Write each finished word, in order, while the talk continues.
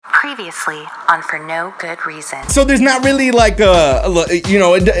Previously on For No Good Reason. So there's not really like it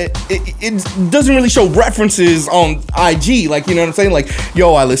doesn't really show references on IG. Like, you know what I'm saying? Like,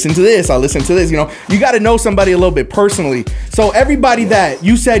 yo, I listen to this. You know, you got to know somebody a little bit personally. So everybody that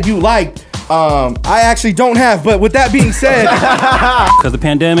you said you liked, I actually don't have. But with that being said, because the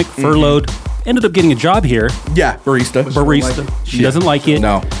pandemic, furloughed, ended up getting a job here. Yeah, barista. She doesn't like it.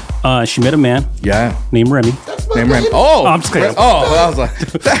 No. She met a man. Yeah. Named Remy. Oh, I'm just kidding. Oh, I was like,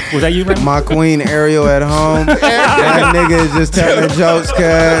 was that you, Remy? My queen Ariel at home. That nigga is just telling jokes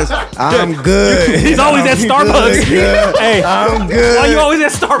cause I'm good. He's always at Starbucks. Good. Hey, I'm good. why you always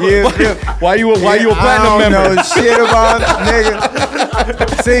at Starbucks? Yeah. why you a platinum member? I don't know shit about nigga.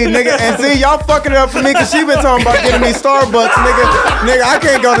 See, y'all fucking it up for me cause she been talking about getting me Starbucks, nigga, I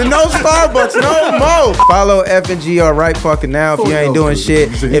can't go to no Starbucks no more. Follow F&GR right fucking now if you ain't doing shit.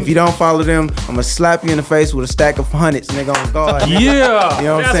 If you don't follow them, I'ma slap you in the face with a stack of hundreds, nigga, on God. Yeah. You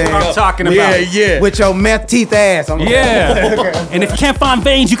know what I'm That's saying? what I'm talking about. Yeah. With your meth teeth ass. Yeah. And if you can't find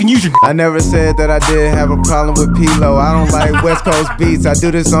veins, you can use your... I never said that I did have a problem with P-Lo. I don't like West Coast beats. I do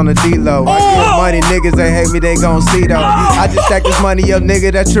this on the D-Lo. I give money, niggas, they hate me, they gon' see though. I just stack this money up,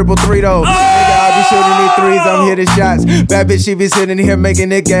 nigga, that 333 though. Nigga, I be shooting these threes, I'm hitting shots. Bad bitch, she be sitting here making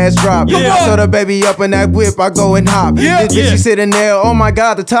that gas drop. Yeah. I saw the baby up in that whip, I go and hop. Yeah. This bitch, she sitting there, oh my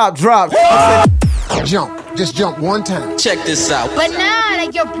God, the top dropped. Just jump one time. Check this out. But nah,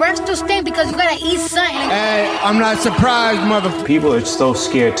 like your breath still stink because you gotta eat something. Hey, I'm not surprised, mother. People are so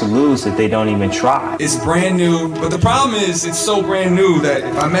scared to lose that they don't even try. It's brand new, but the problem is it's so brand new that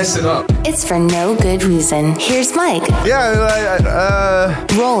if I mess it up. It's For No Good Reason. Here's Mike.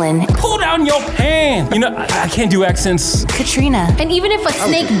 Roland. Pull down your pants. You know, I can't do accents. Katrina. And even if a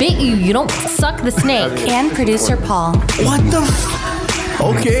snake bit you, you don't suck the snake. And producer Paul. What the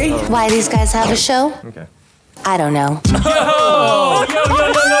Okay. Why these guys have a show? Okay. I don't know. Yo,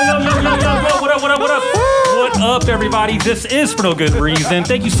 what up? What up, everybody? This is For No Good Reason.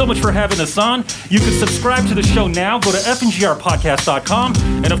 Thank you so much for having us on. You can subscribe to the show now. Go to fngrpodcast.com.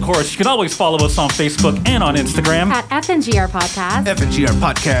 And of course, you can always follow us on Facebook and on Instagram. At FNGR Podcast. FNGR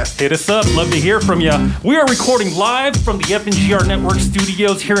Podcast. Hit us up. Love to hear from you. We are recording live from the FNGR Network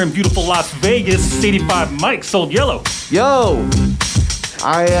studios here in beautiful Las Vegas. 85 Mike, Sold Yellow. Yo,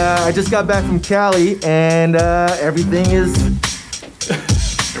 I just got back from Cali and everything's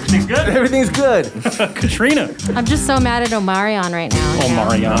good. Everything's good. Katrina. I'm just so mad at Omarion right now.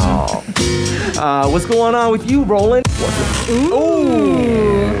 Omarion. What's going on with you, Roland?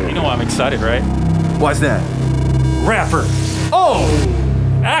 Ooh. You know I'm excited, right? What's that? Rapper. Oh.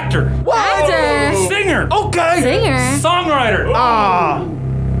 Actor. What? Actor. Singer. Okay. Singer. Songwriter.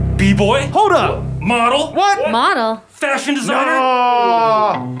 B-boy. Hold up. Model. What? Model. Fashion designer.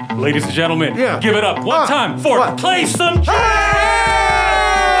 No. Ladies and gentlemen, Yeah. give it up one time for What? Play Some Tracks.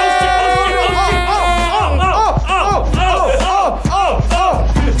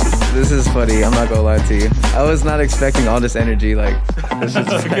 This is funny. I'm not gonna lie to you. I was not expecting all this energy. Like,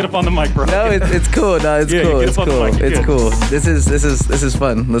 Get up on the mic, bro. no, it's cool. No, it's Yeah, cool. get It's up on the cool. mic. It's Good. cool. This is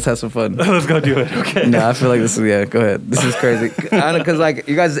fun. Let's have some fun. Let's go do it. Okay. No, I feel like this is Go ahead. This is crazy. Because like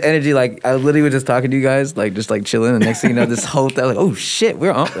you guys' energy, like I literally was just talking to you guys, like just like chilling, and next thing you know, this whole thing, like, oh shit,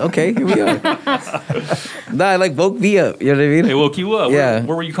 we're on. Okay, here we are. Nah, it like woke me up. You know what I mean? It woke you up. Yeah.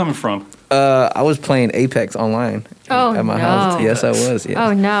 Where were you coming from? I was playing Apex online at my house. Yes, I was. Yeah.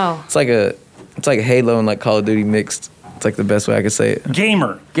 Oh no. It's like a Halo and like Call of Duty mixed. It's like the best way I could say it.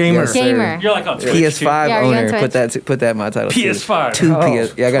 Gamer. Yes, sir. Gamer. You're like on Twitch. PS5 Yeah, are you on owner. Twitch? Put that in my title. PS5. Two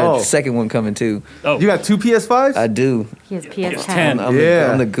PS. Yeah, I got Oh. a second one coming too. Oh. You got two PS5s? I do. He has PS10. 10. I'm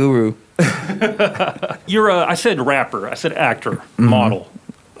Yeah. the guru. You're I said rapper. I said actor. Model.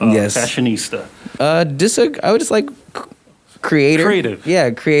 Yes. Fashionista. I would just like creator. Creative.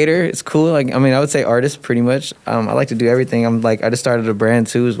 Yeah, creator. It's cool. Like I mean, I would say artist pretty much. I like to do everything. I just started a brand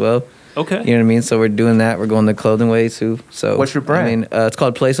too as well. Okay. You know what I mean? So we're doing that. We're going the clothing way too. So What's your brand? I mean, it's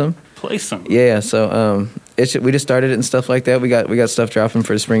called Play Some. Play some. Yeah. So we just started it and stuff like that. We got stuff dropping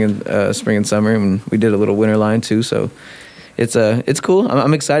for spring and summer, and we did a little winter line too. So it's cool.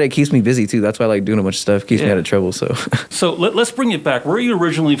 I'm excited. It keeps me busy too. That's why I like doing a bunch of stuff. Keeps me Yeah. out of trouble. So So let's bring it back. Where are you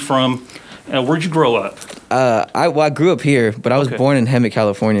originally from? Where'd you grow up? I grew up here, but I was Okay. born in Hemet,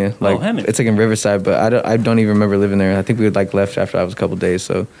 California. Like Hemet. it's like in Riverside, but I don't even remember living there. I think we like left after I was a couple days.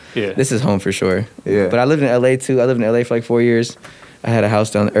 So Yeah. this is home for sure. Yeah. But I lived in LA too. I lived in LA for like 4 years. I had a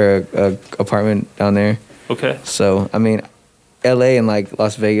house a apartment down there. Okay. So I mean, LA and like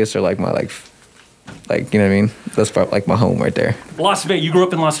Las Vegas are like my like you know what I mean. That's probably like my home right there. Las Vegas. You grew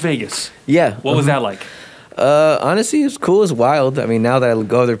up in Las Vegas. Yeah. What was that like? Honestly, it's cool. It's wild. I mean, now that I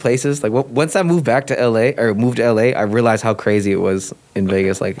go other places, like once I moved back to LA or moved to LA, I realized how crazy it was in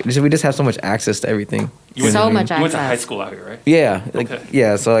Vegas. Like we just have so much access to everything. You went So to, much You went to access. high school out here, right? Yeah, like Okay.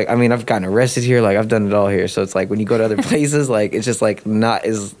 yeah. So like, I mean, I've gotten arrested here. Like I've done it all here. So it's like when you go to other places, like it's just like not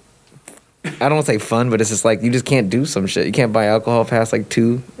as. I don't want to say fun, but it's just like you just can't do some shit. You can't buy alcohol past like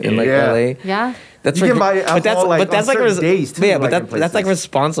 2 in like Yeah. LA. Yeah. That's You can for- buy but that's alcohol, like, but that's on like certain days, too, yeah, but like, in that's like places.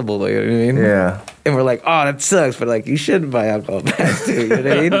 responsible though. You know what I mean? Yeah. And we're like, oh, that sucks, but like you shouldn't buy alcohol past 2. You know what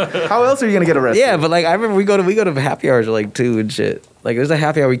I mean? How else are you gonna get arrested? Yeah, but like I remember we go to happy hours at like 2 and shit. Like there's a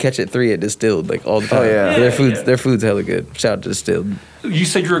happy hour we catch at 3 at Distilled like all the time. Oh, yeah. Their food's hella good. Shout out to Distilled. You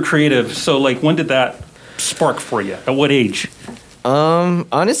said you were creative, so like when did that spark for you? At what age?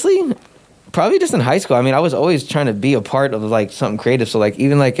 Honestly, probably just in high school. I mean, I was always trying to be a part of like something creative. So like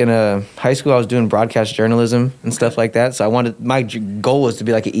even like in high school, I was doing broadcast journalism and stuff like that. So my goal was to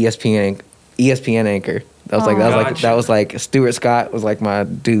be like an ESPN anchor. That was like Stuart Scott was like my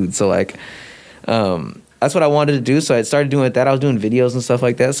dude. So like, that's what I wanted to do. So I started doing that. I was doing videos and stuff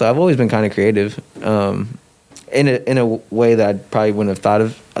like that. So I've always been kind of creative. In a way that I probably wouldn't have thought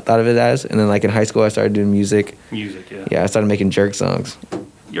of it as. And then like in high school, I started doing music. Music, yeah. Yeah, I started making jerk songs.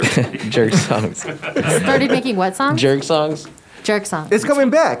 Jerk songs. Started making what songs? Jerk songs. Jerk songs. It's coming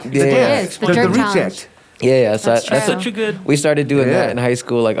back. Yeah. It is. The The jerk reject. challenge. Yeah. So That's That's true. such a good. we started doing Yeah. that in high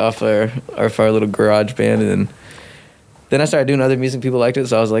school, like off our little garage band, and then I started doing other music. People liked it,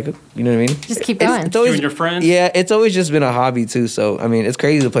 so I was like, you know what I mean? Just keep going. It's always, You and your friends? Yeah, it's always just been a hobby too. So I mean, it's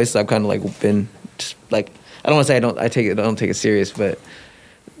crazy the places I've kind of like been. Just like I don't want to say I don't take it serious, but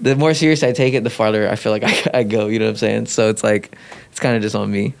the more serious I take it, the farther I feel like I go. You know what I'm saying? So it's like it's kind of just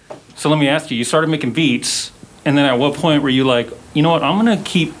on me. So let me ask you, you started making beats, and then at what point were you like, you know what, I'm going to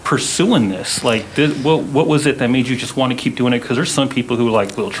keep pursuing this? Like, what was it that made you just want to keep doing it? Because there's some people who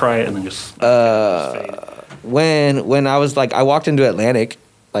like will try it and then just... When I was like, I walked into Atlantic,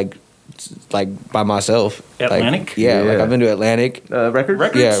 like by myself. Atlantic? Like, yeah, like Yeah. I've been to Atlantic. Records?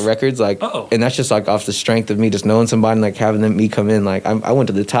 Records? Yeah, records. Like, Uh-oh. and that's just like off the strength of me just knowing somebody and like having me come in. Like, I went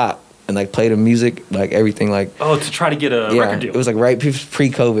to the top and like played the music, like everything. Like, Oh, to try to get a yeah, record deal. it was like right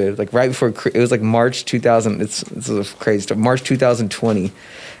pre-COVID, like right before it was like March 2000. It's a crazy stuff. March 2020,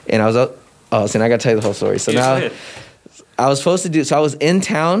 and I was up. Oh, so now I gotta tell you the whole story. So Yes, now go ahead. I was supposed to do. So I was in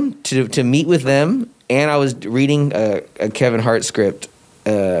town to meet with them, and I was reading a Kevin Hart script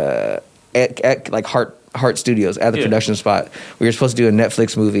at like Hart Studios at the Yeah. production spot. We were supposed to do a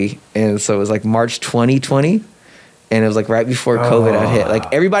Netflix movie, and so it was like March 2020. And it was like right before COVID had hit.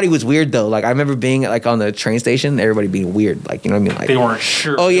 Like everybody was weird though. Like I remember being like on the train station, everybody being weird. Like, you know what I mean? Like They weren't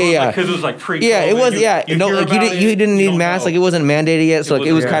sure. Oh yeah, yeah. Because it was like pre. Yeah, it was. Yeah, You no, hear like about you it, didn't you need don't masks. know. Like it wasn't mandated yet, so like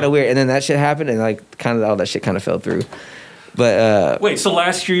it was wasn't- kind of weird. And then that shit happened, and like kind of all that shit kind of fell through. But Wait, so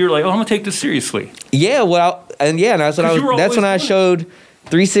last year you were like, oh, I'm gonna take this seriously. yeah, well, and yeah, and that's when I 'Cause was. you were That's when I always showed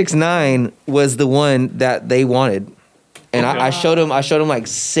 369 was the one that they wanted. And Okay. I showed them like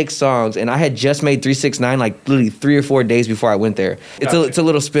 6 songs, and I had just made 369 like literally 3 or 4 days before I went there. Gotcha. It's a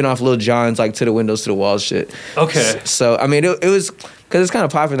little spin off Lil Jon's like To the Windows to the Walls shit. Okay. So I mean it was because it's kind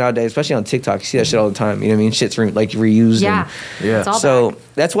of popular nowadays, especially on TikTok. You see that shit all the time. You know what I mean? Shit's like reused. Yeah. And, Yeah. It's all so back.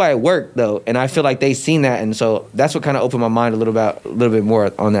 that's why it worked though, and I feel like they seen that, and so that's what kind of opened my mind a little bit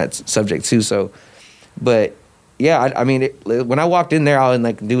more on that subject too. So, but yeah, I mean, when I walked in there, all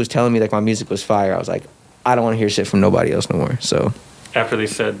like dude was telling me like my music was fire. I was like, I don't want to hear shit from nobody else no more. So After they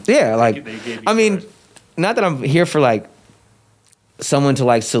said, yeah, like they gave you I mean, credit. not that I'm here for like someone to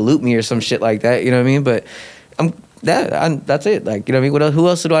like salute me or some shit like that. You know what I mean? But that's it. Like, you know what I mean? What else, who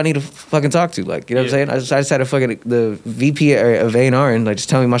else do I need to fucking talk to? Like, you know what I'm saying? I just had to fucking the VP of A&R and like just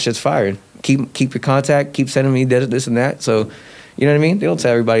tell me my shit's fired. Keep your contact. Keep sending me this and that. So, you know what I mean? They don't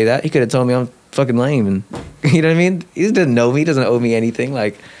tell everybody that. He could have told me I'm fucking lame, and you know what I mean? He doesn't know me. He doesn't owe me anything.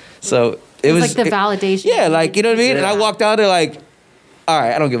 Like, so it was like the validation. Yeah, like you know what I mean. And I Yeah. walked out there like, all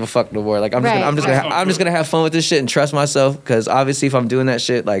right, I don't give a fuck no more. Like I'm just gonna have fun with this shit and trust myself, because obviously if I'm doing that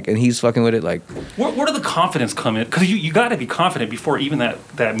shit like and he's fucking with it, like where did the confidence come in? Because you got to be confident before even that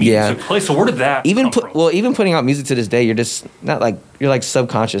meeting Yeah. took place. So where did that even come from? even putting out music to this day, you're just not like you're like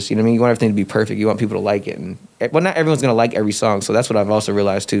subconscious. You know what I mean? You want everything to be perfect. You want people to like it, and well, not everyone's gonna like every song. So that's what I've also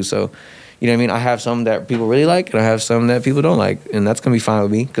realized too. So. You know what I mean? I have some that people really like, and I have some that people don't like, and that's gonna be fine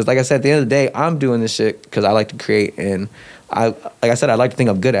with me. Because, like I said, at the end of the day, I'm doing this shit because I like to create, and like I said, I like to think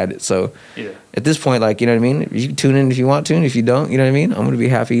I'm good at it. So, Yeah. at this point, like you know what I mean? You can tune in if you want to, and if you don't, you know what I mean? I'm gonna be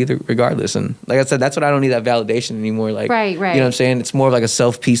happy either, regardless. And like I said, that's what I don't need that validation anymore. Like, Right. You know what I'm saying? It's more of like a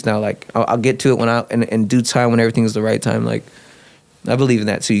self piece now. Like I'll get to it when in due time, when everything's the right time. Like, I believe in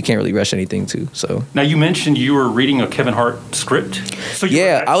that too. You can't really rush anything too. So Now you mentioned you were reading a Kevin Hart script. So you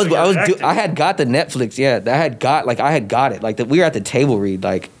yeah, were acting. I had got the Netflix. Yeah, I had got it. Like we were at the table read,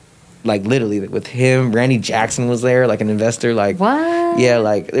 like literally with him. Randy Jackson was there, like an investor. Like What? Yeah,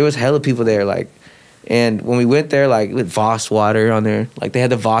 like there was hella people there. Like, and when we went there, like with Voss water on there, like they had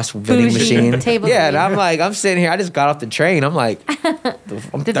the Voss vending Bougie machine. table Yeah, read. and I'm sitting here. I just got off the train. I'm like,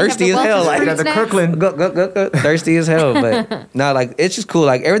 I'm Did they thirsty have as the hell. Welch's Like fruit Got the snacks? Kirkland. go, thirsty as hell. But no, like it's just cool.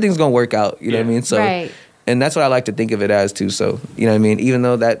 Like everything's gonna work out. You know what I mean? So, Right. and that's what I like to think of it as too. So you know what I mean? Even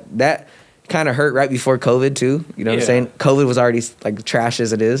though that kind of hurt right before COVID too. You know what I'm Yeah. saying? COVID was already like trash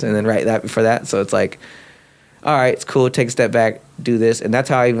as it is, and then right that before that. So it's like, all right, it's cool. Take a step back, do this, and that's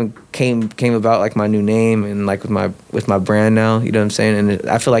how I even came about like my new name and like with my brand now. You know what I'm saying? And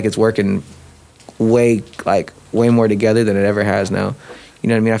I feel like it's working way more together than it ever has now. You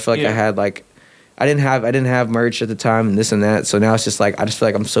know what I mean? I feel like Yeah. I had like I didn't have merch at the time and this and that. So now it's just like I just feel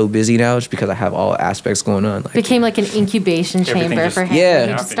like I'm so busy now just because I have all aspects going on. Like, Became like an incubation Everything chamber just- for him. Yeah. where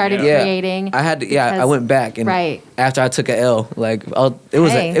he just started yeah, creating. I had to. Yeah, I because- went back and Right. after I took a L, like it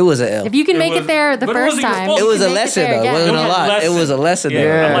was Hey. it was a L. If you can It make was- it there the but it first wasn't your time, fault. It you was can a make lesson there though. It again. wasn't a Yeah. lot. It was a lesson Yeah, though. I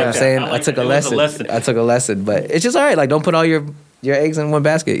You know like what I'm that. saying? I I like took that. a It was a lesson. lesson. I took a lesson, but it's just all right. Like don't put all your eggs in one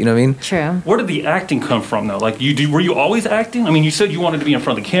basket. You know what I mean? True. Where did the acting come from though? Like were you always acting? I mean, you said you wanted to be in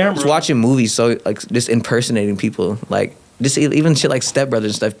front of the camera. Just watching movies, so like just impersonating people, like just even shit like Step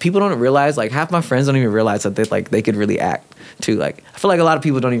Brothers and stuff. People don't realize, like half my friends don't even realize that they could really act too. Like I feel like a lot of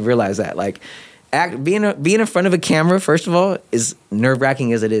people don't even realize that. Like being in front of a camera, first of all, is nerve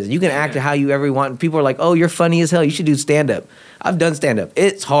wracking as it is. You can act how you ever want. People are like, "Oh, you're funny as hell. You should do stand up." I've done stand up.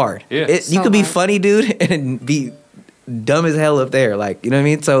 It's hard. Yeah. You So could be hard. funny, dude, and be dumb as hell up there. Like, you know what I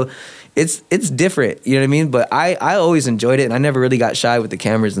mean? So it's different. You know what I mean? But I always enjoyed it, and I never really got shy with the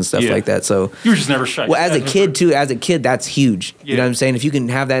cameras and stuff Yeah. like that. So You were just never shy. well, as a kid too, that's huge. You Yeah. know what I'm saying? If you can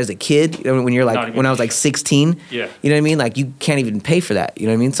have that as a kid, you know, when you're Not like, even when I was like 16, Yeah. you know what I mean? Like you can't even pay for that. You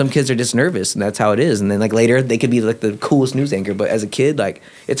know what I mean? Some kids are just nervous and that's how it is. And then like later they could be like the coolest news anchor. But as a kid, like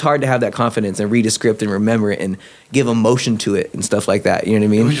it's hard to have that confidence and read a script and remember it and give emotion to it and stuff like that. You know what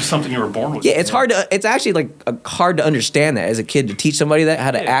I It mean? was just something you were born with. Yeah, it's hard to. It's actually like hard to understand that as a kid to teach somebody that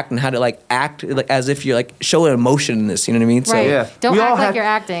how to Yeah. act and how to like act like as if you're like showing emotion in this. You know what I mean? Right. yeah. Don't We all act like have- you're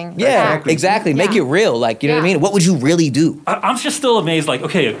acting. Yeah, Act. exactly. Make Yeah. it real. Like you know what I Yeah. mean? What would you really do? I'm just still amazed. Like,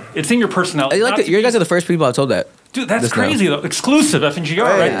 okay, it's in your personality. You Not to you be- guys are the first people I've told that. Dude, that's Just now. crazy though. Exclusive FNGR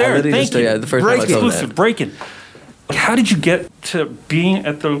right I there. literally Thank just- you. yeah, the first time I told Exclusive that. breaking. How did you get to being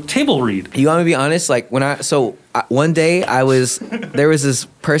at the table read? You want me to be honest? Like one day there was this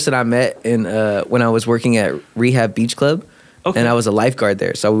person I met in when I was working at Rehab Beach Club, Okay. and I was a lifeguard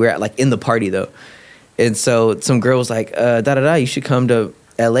there. So we were at like in the party though, and so some girl was like, you should come to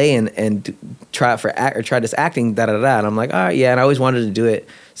LA and try out for try this acting, And I'm like, all right, yeah. And I always wanted to do it.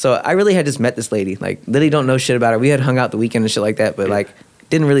 So I really had just met this lady, like literally don't know shit about her. We had hung out the weekend and shit like that, but like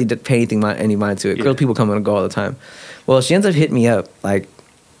didn't really pay any mind to it. Yeah. Girl, people come and go all the time. Well, she ends up hitting me up like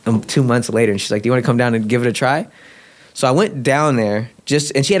 2 months later, and she's like, "Do you want to come down and give it a try?" So I went down there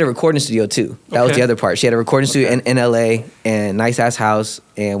and she had a recording studio too. That was Okay. the other part. She had a recording studio in LA and nice ass house,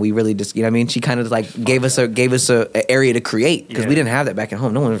 and we really just, you know what I mean? She kind of like gave us a area to create because we Yeah. didn't have that back at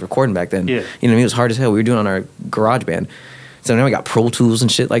home. No one was recording back then. Yeah. You know what I mean? It was hard as hell. We were doing it on our GarageBand. So now we got Pro Tools and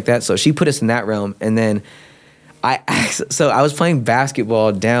shit like that. So she put us in that realm, and then I was playing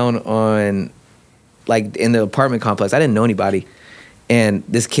basketball down on like in the apartment complex. I didn't know anybody. And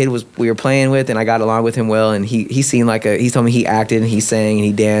this kid we were playing with, and I got along with him well. And he seemed like he told me he acted and he sang and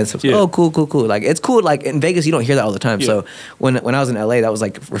he danced. I was like, Yeah. oh, cool. Like it's cool. Like in Vegas, you don't hear that all the time. Yeah. So when I was in LA, that was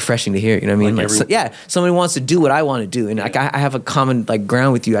like refreshing to hear. You know what I mean? Like Somebody wants to do what I want to do, and like I have a common like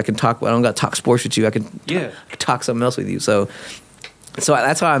ground with you. I can talk. I don't got to talk sports with you. I can talk something else with you. So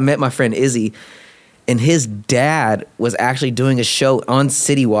that's how I met my friend Izzy. And his dad was actually doing a show on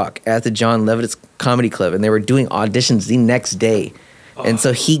City Walk at the John Levitt's Comedy Club, and they were doing auditions the next day. And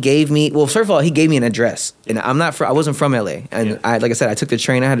so he gave me, first of all, he gave me an address, and I wasn't from LA, and like I said, I took the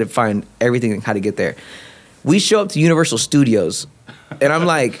train. I had to find everything how to get there. We show up to Universal Studios, and I'm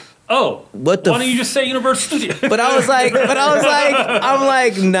like, Oh, what the? Why don't you just say Universal Studios? But I was like, I'm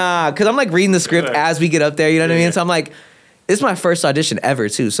like, nah, because I'm like reading the script as we get up there. You know what I mean? So I'm like, this is my first audition ever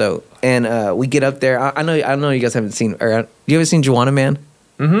too. So and we get up there. I know you guys haven't seen. Or you ever seen Juana Man?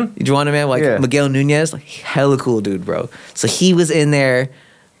 Mm-hmm. Juana Man, like Miguel Nunez, like hella cool dude, bro. So he was in there.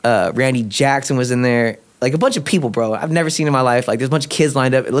 Randy Jackson was in there. Like a bunch of people, bro. I've never seen in my life. Like there's a bunch of kids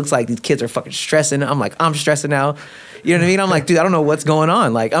lined up. It looks like these kids are fucking stressing. I'm like, I'm stressing now. You know what I mean? I'm like, dude, I don't know what's going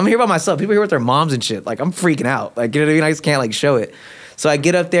on. Like I'm here by myself. People here with their moms and shit. Like I'm freaking out. Like you know what I mean? I just can't like show it. So I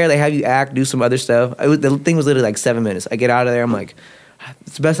get up there, they have you act, do some other stuff. The thing was literally like 7 minutes. I get out of there, I'm like,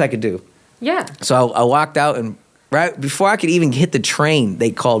 it's the best I could do. Yeah. So I walked out, and right before I could even hit the train,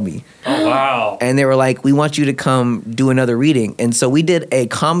 they called me. Oh, wow. And they were like, we want you to come do another reading. And so we did a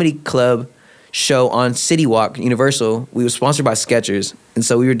comedy club show on City Walk, Universal. We were sponsored by Skechers. And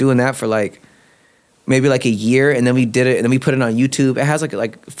so we were doing that for like maybe like a year, and then we did it, and then we put it on YouTube. It has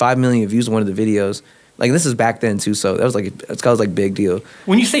like 5 million views on one of the videos. Like, this is back then too, so that was like big deal.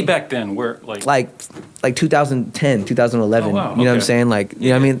 When you say back then, where like 2010, 2011. Oh, wow. You know what I'm saying? Like, you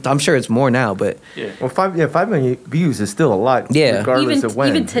know what I mean? I'm sure it's more now, but Well, 5 million views is still a lot. Yeah. Regardless Even- of when.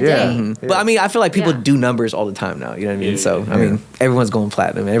 even today. Yeah. Mhm. But I mean, I feel like people do numbers all the time now. You know what I mean? So I mean, everyone's going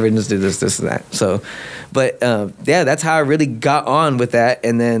platinum. Everyone just did this, and that. So, but yeah, that's how I really got on with that.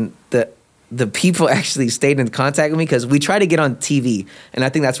 And then the people actually stayed in contact with me because we tried to get on TV, and I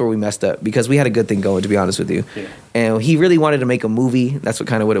think that's where we messed up because we had a good thing going, to be honest with you. Yeah. And he really wanted to make a movie. That's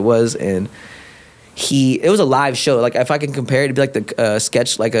what it was, and it was a live show. Like, if I can compare it, it'd be like the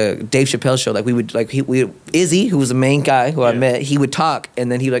sketch, like a Dave Chappelle show. Like, Izzy, who was the main guy who I met, he would talk, and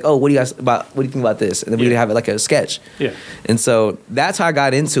then he'd be like, oh, what do you think about this? And then we'd have it like a sketch. Yeah. And so that's how I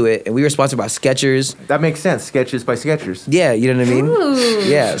got into it. And we were sponsored by Skechers. That makes sense. Sketches by Skechers. Yeah, you know what I mean? Ooh.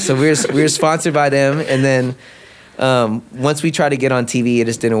 Yeah, so we were sponsored by them, and then once we tried to get on TV, it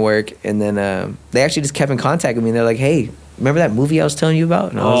just didn't work. And then they actually just kept in contact with me, and they're like, hey, remember that movie I was telling you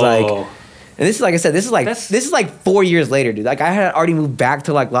about? And I was like... And this is, like I said, this is like 4 years later, dude. Like, I had already moved back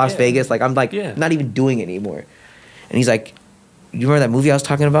to like Las Vegas. Like, I'm like not even doing it anymore. And he's like, you remember that movie I was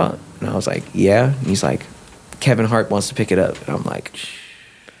talking about? And I was like, yeah. And he's like, Kevin Hart wants to pick it up. And I'm like,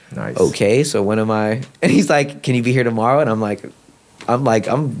 nice. Okay, so when am I? And he's like, can you be here tomorrow? And I'm like,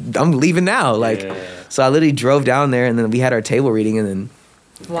 I'm leaving now. Like, so I literally drove down there, and then we had our table reading, and then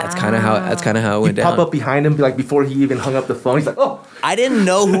that's kind of how it went down. Pop up behind him, like before he even hung up the phone. He's like, oh. I didn't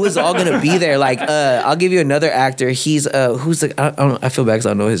know who was all gonna be there. Like, I'll give you another actor. He's who's the I don't know. I feel bad because I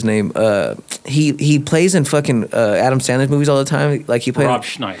don't know his name. He plays in fucking Adam Sandler's movies all the time. Like, he played Rob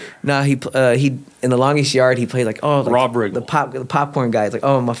Schneider. Nah, he in The Longest Yard. He played like Rob Riggle. the popcorn guy. It's like,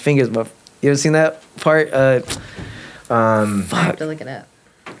 oh, my fingers. You ever seen that part? I have to look it up.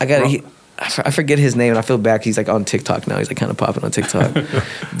 I forget his name, and I feel bad 'cause he's like on TikTok now. He's like kind of popping on TikTok.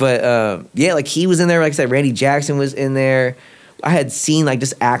 But yeah, like, he was in there. Like I said, Randy Jackson was in there. I had seen like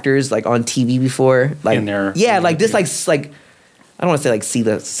just actors like on TV before, like in there. Yeah, like just like I don't want to say like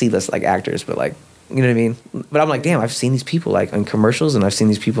C-list like actors, but like, you know what I mean. But I'm like, damn, I've seen these people like in commercials, and I've seen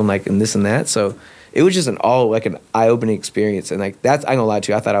these people like in this and that. So it was just an eye-opening experience, and like that's, I ain't gonna lie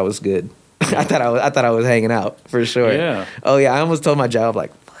to you, I thought I was good. I thought I was hanging out for sure. Yeah. Oh yeah, I almost told my job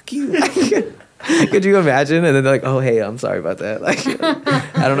like, fuck you. Could you imagine? And then they're like, "Oh, hey, I'm sorry about that." Like,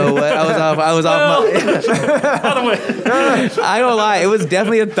 I don't know what I was off my. I don't lie. It was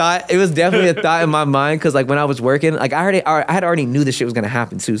definitely a thought. It was definitely a thought in my mind because, like, when I was working, like, I had already knew this shit was gonna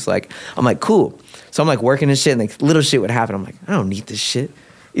happen too. So like, I'm like, cool. So I'm like working and shit, and like little shit would happen. I'm like, I don't need this shit.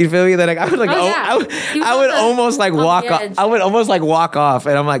 You feel me? That like I would like I would almost like walk off. I would almost like walk off,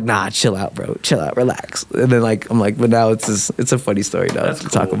 and I'm like, nah, chill out, bro, chill out, relax. And then like I'm like, but now it's a funny story now to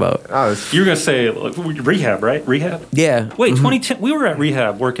talk about. You were gonna say like, rehab, right? Rehab. Yeah. Wait, 2010. We were at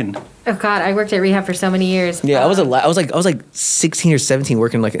rehab working. Oh God, I worked at rehab for so many years. Yeah, I was like 16 or 17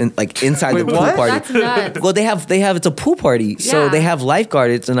 working like inside the pool party. That's nuts. Well, they have it's a pool party, so they have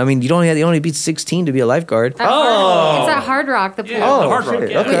lifeguards, and I mean you only be 16 to be a lifeguard. It's at Hard Rock, the pool. Yeah, the Hard Rock.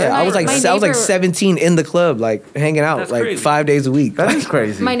 Yeah. Okay, I was like My neighbor- 17 in the club, like hanging out, That's like crazy. 5 days a week. That is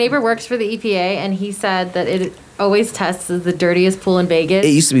crazy. My neighbor works for the EPA, and he said that it always tests as the dirtiest pool in Vegas. It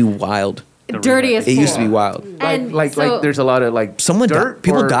used to be wild. Dirtiest It pool. used to be wild. And like so- there's a lot of like dirt.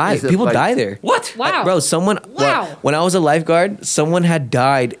 People or die. is it, People like- die there. What? Wow. Bro, someone. Wow. When I was a lifeguard, someone had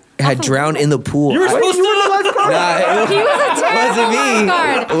died, had drowned in the pool. You were supposed to. Nah, He was a terrible wasn't me.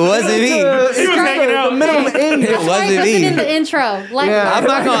 lifeguard. It wasn't me. He was hanging out. The minimum end. It wasn't in me. the intro. I'm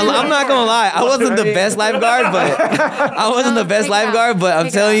not gonna lie. I wasn't the best lifeguard, but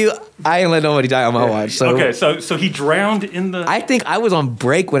I'm telling you, I ain't let nobody die on my watch. So Okay, so he drowned in the. I think I was on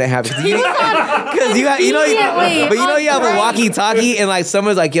break when it happened. He was on Because you have immediately you have a on walkie-talkie, and like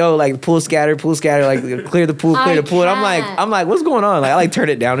someone's like, "Yo, like pool scatter, like clear the pool, I and can't. I'm like, what's going on? Like I like turn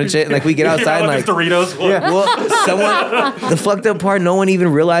it down and shit, and like we get outside, and like Doritos. well, the fucked up part, no one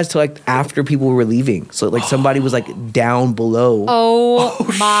even realized till like after people were leaving. So like somebody was like down below. Oh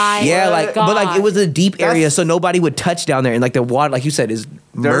my Yeah, like God. but like it was a deep area, so nobody would touch down there, and like the water, like you said, is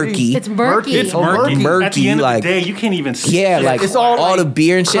murky. It's murky. It's murky. Murky, At the end like- of the day, you can't even see. Yeah, shit. like It's all, all like, the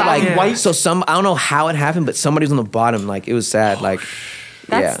beer and shit. Like cloudy white. so, I don't know how it happened, but somebody was on the bottom. Like it was sad. Like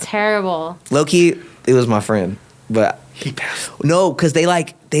That's terrible. low key, it was my friend, but He passed. No, because they were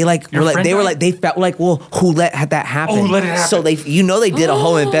like they felt like, well, who let that happen? Oh, who let it happen? So they did a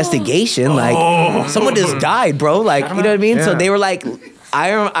whole investigation. Like someone just died, bro. Like you know what I mean? Yeah. So they were like,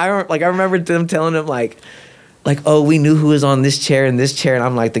 I remember them telling them like, oh, we knew who was on this chair and this chair, and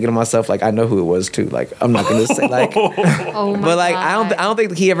I'm like thinking to myself like, I know who it was too. Like I'm not gonna say like, Oh my but like God. I don't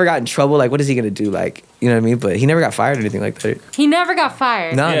think he ever got in trouble. Like what is he gonna do? Like you know what I mean? But he never got fired or anything like that. He never got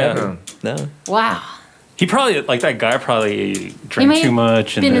fired. No, Yeah. never. No. Wow. He probably like that guy probably He drank may too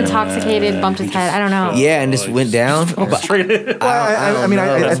much. have been then, intoxicated, bumped his head. I don't know. Yeah, and just went down. Straight in. I mean,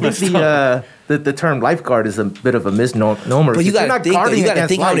 I That's think messed up. the term lifeguard is a bit of a misnomer. But you They're gotta not think. guarding You gotta against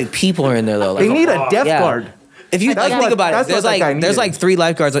think how many life. people are in there though. Like, They need a death yeah. guard. If you That's think what- about it, that's what that guy there's needed. like 3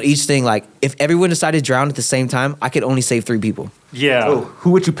 lifeguards on each thing. Like if everyone decided to drown at the same time, I could only save 3 people. Yeah. Oh,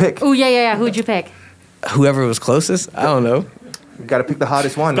 who would you pick? Oh yeah. Who'd you pick? Whoever was closest, I don't know. You got to pick the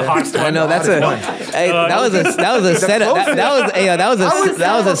hottest one. The man. hottest one. I know that's a. Hey, that was a setup. That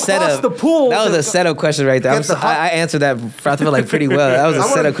was a setup. The pool. That was a setup question right there. Get the hot- I answered that. I feel like pretty well. That was a I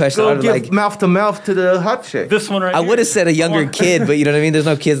wanna setup question. I go was give like, mouth to mouth to the hot chick. This one right I here. would have said a younger kid, but you know what I mean. There's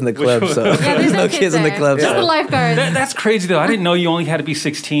no kids in the club, one? so Yeah, there's no kids in the there. club. Just the So. lifeguard. That's crazy though. I didn't know you only had to be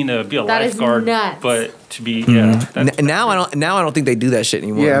 16 to be a That is lifeguard. nuts. But to be that's- Now I don't think they do that shit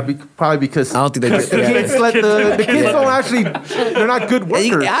anymore. Yeah, probably because I don't think they do. the Yeah. kids let the kids don't actually. They're not good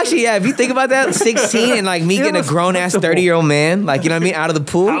workers. Actually, yeah. If you think about that, 16 and like me getting a grown ass 30-year-old man, like you know what I mean, out of the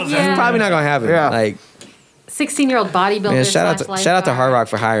pool, Yeah. that's probably not gonna happen. Yeah. Like, 16-year-old bodybuilder. man, shout out to lifeguard. Hard Rock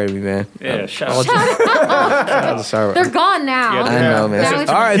for hiring me, man. yeah, shout I'll out. just- shout out to Hard Rock. They're gone now. Yeah, I know, man. Now it's-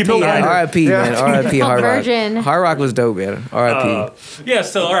 R.I.P. Keep it lighter. R.I.P. man. R.I.p. Called Hard Rock. Virgin. Hard Rock was dope, man. R.I.P. Yeah,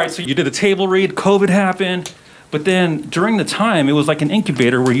 so all right, so you did the table read, COVID happened, but then during the time it was like an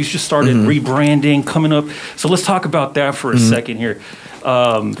incubator where you just started rebranding, coming up. So let's talk about that for a second here.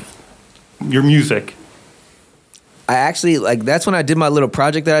 Your music. I actually that's when I did my little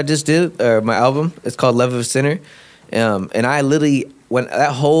project that I just did, my album. It's called Love of a Sinner, and I literally when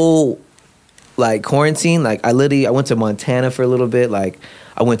that whole quarantine, I went to Montana for a little bit, I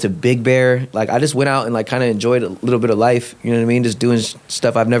went to Big Bear, I just went out and kind of enjoyed a little bit of life. You know what I mean? Just doing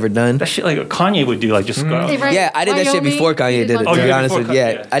stuff I've never done. That shit like Kanye would do, just go out. Hey, right, Yeah, I did that shit Wyoming, before Kanye you did it. Oh, To you be did honest before with you,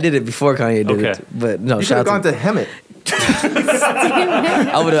 Kanye. I did it before Kanye did Okay. it. But no, You should have shout out gone to to Hemet.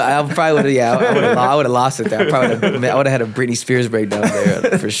 I probably would have. Yeah, I would have lost it there. I would have had a Britney Spears breakdown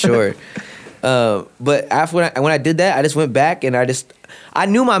there for sure. But after when I did that, I just went back and I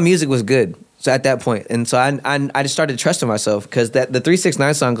knew my music was good. So at that point, and so I just started trusting myself because the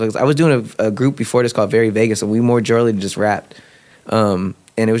 369 song, I was doing a group before this called Very Vegas, and we more generally just rapped, and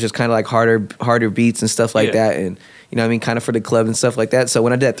it was just kind of like harder beats and stuff like that, and you know what I mean, kind of for the club and stuff like that. So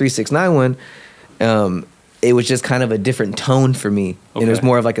when I did that 369 one, it was just kind of a different tone for me, and it was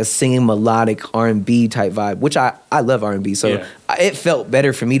more of like a singing melodic R&B type vibe, which I love R&B, so it felt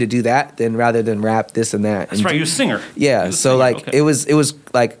better for me to do that rather than rap this and that. That's right, you're a singer. Yeah, so it was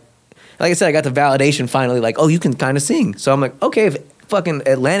like I said, I got the validation finally, oh, you can kind of sing. So I'm like, okay, if fucking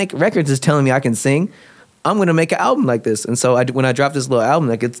Atlantic Records is telling me I can sing, I'm gonna make an album like this. And so when I dropped this little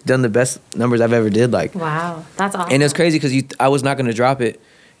album, it's done the best numbers I've ever did. Wow, that's awesome. And it's crazy because I was not gonna drop it,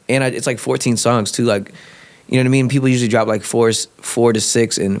 and it's 14 songs too. You know what I mean? People usually drop 4 to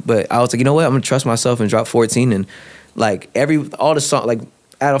 6, but I was like, you know what? I'm gonna trust myself and drop 14, and all the songs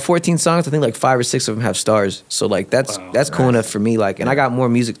out of 14 songs, I think 5 or 6 of them have stars. So that's cool enough for me. And I got more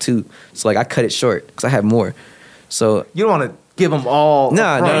music too. So I cut it short because I have more. So You don't want to give them all. no.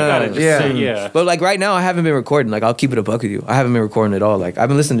 gotta just say, yeah. But right now, I haven't been recording. I'll keep it a buck with you. I haven't been recording at all. I've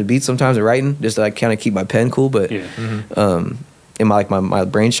been listening to beats sometimes and writing just to kind of keep my pen cool. But in my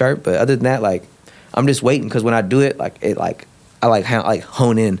brain sharp. But other than that, I'm just waiting because when I do it, I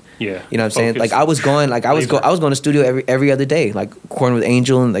hone in. Yeah. You know what I'm saying? Focus. I was going I was going to studio every other day, recording with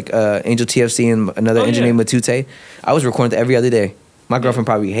Angel and Angel TFC and another engineer named Matute. I was recording every other day. My girlfriend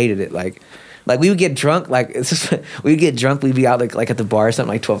probably hated it. We would get drunk, we'd get drunk, we'd be out at the bar or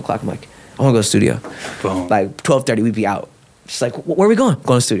something 12 o'clock. I'm like, I want to go to the studio. Boom. 12:30 we'd be out. She's like, where are we going? Going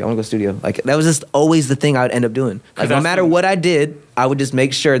to the studio. I want to go to the studio. That was just always the thing I would end up doing. No matter what I did, I would just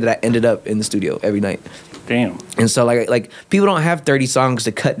make sure that I ended up in the studio every night. Damn. And so people don't have 30 songs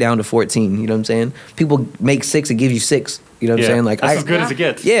to cut down to 14. You know what I'm saying? People make 6 and give you 6. You know what I'm saying? That's as good as it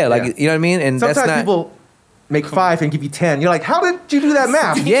gets. Yeah, you know what I mean? And Sometimes that's not. people make 5 and give you 10. You're like, how did you do that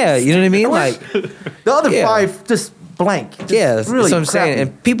math? Yeah, you know what I mean? The other Yeah. 5 just blank. Just That's really what I'm saying. crappy.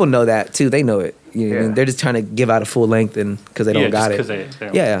 And people know that too. They know it. You know what I mean? Yeah. They're just trying to give out a full length because they don't got just it. 'cause they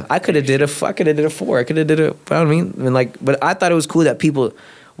don't- Yeah, I could have did a 4. I could have did a. But I mean, but I thought it was cool that people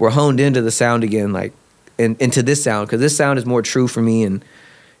were honed into the sound again, and into this sound because this sound is more true for me, and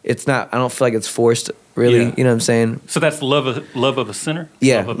it's not. I don't feel like it's forced really. Yeah. You know what I'm saying? So that's Love of a Sinner?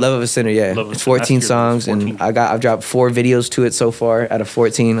 Yeah, Love of a Sinner, yeah. Love of a It's Sinner. 14 That's songs, and I've dropped 4 videos to it so far out of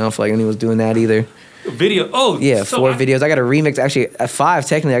 14. I don't feel like anyone was doing that either. Video. Oh, Yeah, so 4 videos. I got a remix, actually, at 5,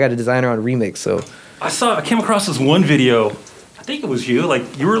 technically. I got a designer on remix, so. I came across this one video. I think it was you.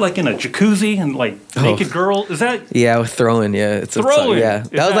 Like you were like in a jacuzzi and like naked girl. Is that? Yeah, with Throwing, yeah. It's a Throwing? song, yeah. Is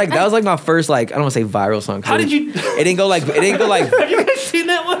That was like my first, like, I don't want to say viral song. How did you? It didn't go like. Have you guys seen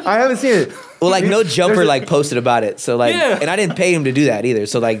that one? I haven't seen it. Well, like No Jumper like posted about it, so like, Yeah. and I didn't pay him to do that either.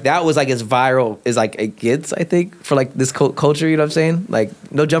 So like that was like as viral as like it gets, I think, for like this culture. You know what I'm saying? Like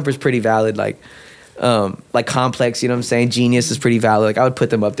No Jumper's pretty valid. Like Complex, you know what I'm saying? Genius is pretty valid. Like I would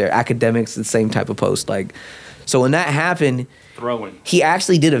put them up there. Academics, the same type of post. Like, so when that happened, Throwing. he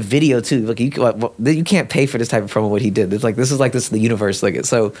actually did a video too. Like you can't pay for this type of promo. What he did, it's like this is the universe. Like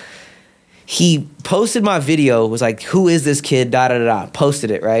so. He posted my video, was like, who is this kid, da da da da,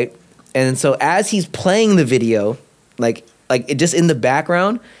 posted it, right? And so as he's playing the video, like it just in the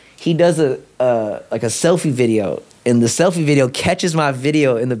background, he does a selfie video, and the selfie video catches my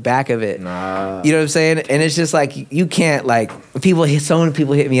video in the back of it. Nah. You know what I'm saying? And it's just like, you can't, like, so many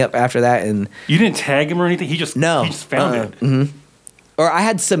people hit me up after that, and You didn't tag him or anything. He just found it. Mm-hmm. Or I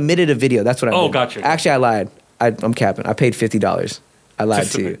had submitted a video. That's what I did. Oh, gotcha. Actually, I lied. I'm capping. I paid $50. I lied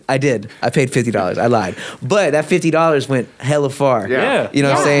to you. I did. I paid $50. I lied. But that $50 went hella far. Yeah. You know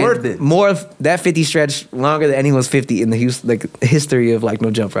what I'm saying? Worth it. More of that 50 stretched longer than anyone's 50 in the history of like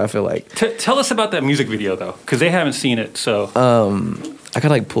No Jumper, I feel like. Tell us about that music video though, because they haven't seen it. So I could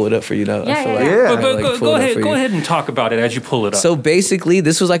like pull it up for you now. I feel like yeah. I But could, like, pull go it up ahead. for Go you. ahead and talk about it as you pull it up. So basically,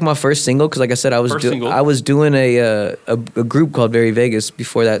 this was like my first single because, like I said, I was doing a group called Very Vegas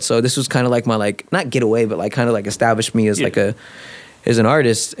before that. So this was kind of like my not getaway, but like kind of like established me as as an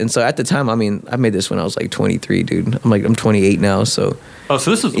artist. And so at the time, I mean, I made this when I was like 23, dude. I'm 28 now, so. Oh,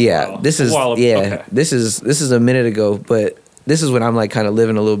 so this is this is okay. this is a minute ago, but this is when I'm like kind of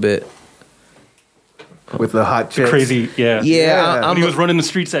living a little bit. With the hot chicks. Crazy, yeah. Yeah, When he was running the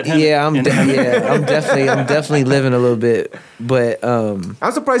streets at him. Yeah, I'm definitely living a little bit, but I'm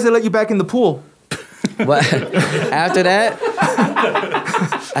surprised they let you back in the pool. What? After that,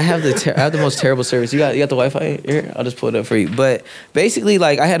 I have the most terrible service. You got the Wi-Fi here? I'll just pull it up for you. But basically,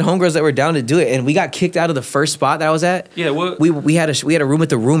 like I had homegirls that were down to do it, and we got kicked out of the first spot that I was at. Yeah, what? We had a room at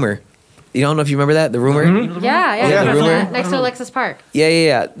the Rumor. You don't know if you remember that, the Rumor. Mm-hmm. Yeah. The Rumor. Next to Alexis Park.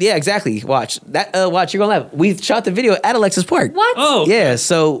 Yeah, exactly. Watch that. Watch, you're gonna laugh. We shot the video at Alexis Park. What? Oh, Yeah.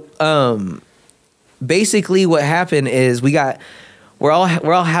 So basically, what happened is we're all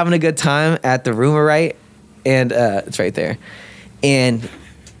having a good time at the Rumor, right? And it's right there. And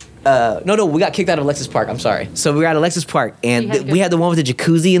no, we got kicked out of Alexis Park. I'm sorry. So we were at Alexis Park, and we had the one with the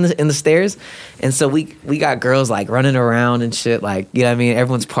jacuzzi in the stairs. And so we got girls like running around and shit, like, you know what I mean?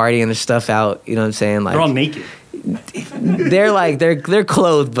 Everyone's partying their stuff out. You know what I'm saying? Like They're all naked. they're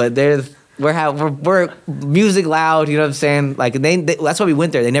clothed, but we're music loud. You know what I'm saying? Like they that's why we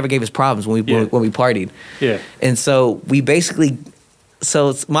went there. They never gave us problems when we partied. Yeah. And so we basically,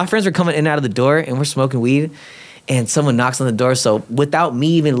 my friends were coming in and out of the door, and we're smoking weed, and someone knocks on the door. So without me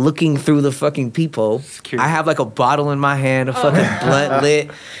even looking through the fucking peephole, I have like a bottle in my hand, a fucking blunt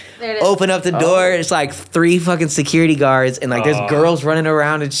lit. There it is. Open up the door. It's like 3 fucking security guards, and like there's girls running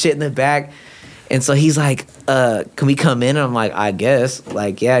around and shit in the back. And so he's like, can we come in? And I'm like, I guess.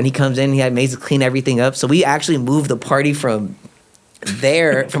 Like, yeah. And he comes in, he had made to clean everything up. So we actually moved the party from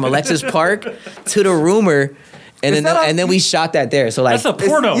Alexis Park to the Rumor. And then we shot that there. So like That's a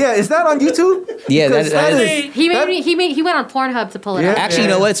porno. Is that on YouTube? Yeah, Because that is. He went on Pornhub to pull it up. Actually, you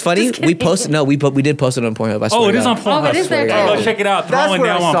know what's funny? We posted we did post it on Pornhub. I swear Oh, it to is God. on Pornhub. Oh, it is there. Go check it out. That's Throwing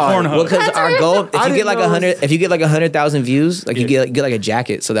where I down on saw it. Pornhub. Well, because our goal, I didn't know it was- if you get like 100,000 views, like you get like a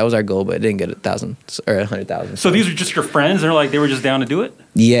jacket. So that was our goal, but it didn't get 1,000 or 100,000. So these are just your friends, and they were just down to do it?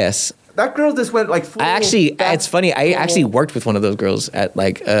 Yes. That girl just went like full It's funny. I actually worked with one of those girls at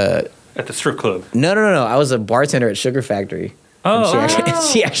like At the strip club. No. I was a bartender at Sugar Factory. Oh,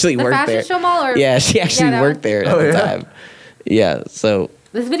 she actually The worked fashion there. show mall, or Yeah, she actually that worked there at the time. Yeah, so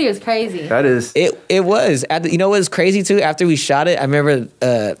This video is crazy. That is. it was. You know what was crazy too? After we shot it, I remember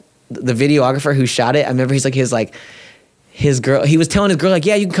the videographer who shot it. I remember his girl. He was telling his girl like,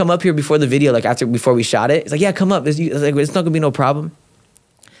 yeah, you can come up here before the video, like before we shot it. He's like, yeah, come up. It's not gonna be no problem.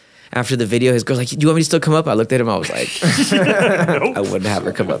 After the video, his girl's like, do you want me to still come up? I looked at him. I was like, Nope. I wouldn't have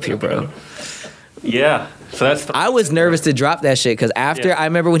her come up here, bro. Yeah. So that's I was nervous to drop that shit because after I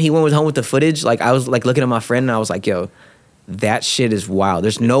remember when he went home with the footage, like I was like looking at my friend and I was like, yo, that shit is wild.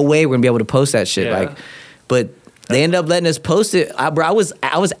 There's no way we're gonna be able to post that shit. Yeah. Like, but They end up letting us post it. I was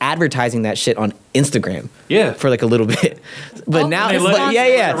advertising that shit on Instagram. Yeah. For like a little bit, but now they it's let like,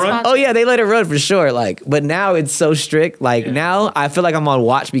 it run? Oh yeah, they let it run for sure. Like, but now it's so strict. Like now I feel like I'm on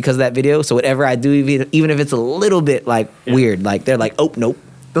watch because of that video. So whatever I do, even if it's a little bit like weird, like they're like, oh nope.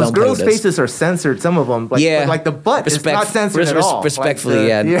 Those don't play girls' with us. faces are censored. Some of them, like the butt is not censored at all. Respectfully,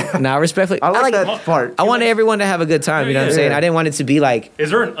 like Nah, respectfully. I like that part. I wanted everyone to have a good time. You know what I'm saying? I didn't want it to be like. Is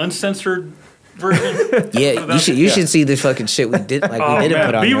there an uncensored version? Yeah, you should see the fucking shit we did. Like we didn't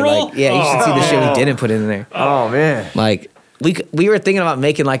put on there. B-roll? Like, yeah, you should see the shit we didn't put in there. Oh man. Like we were thinking about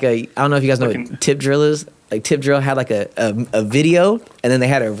making like I don't know if you guys know what Tip Drill is. Like Tip Drill had like a video, and then they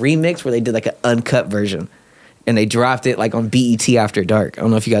had a remix where they did like an uncut version. And they dropped it like on BET After Dark. I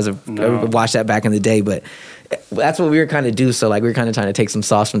don't know if you guys have ever watched that back in the day, but that's what we were kind of do. So like we were kind of trying to take some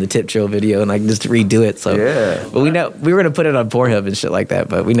sauce from the Tip Drill video and like just redo it. So but we were gonna put it on Pornhub and shit like that,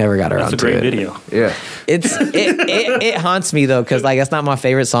 but we never got around to it. That's a great video. Yeah, it haunts me though because like it's not my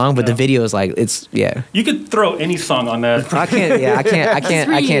favorite song, but the video is like You could throw any song on that. I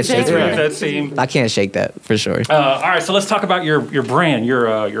can't shake that. That scene. I can't shake that for sure. All right, so let's talk about your brand,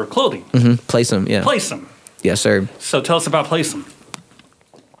 your clothing. Play some, yeah. Play some. Yes, sir. So tell us about Play Some.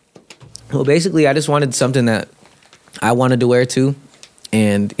 Well, basically, I just wanted something that I wanted to wear too,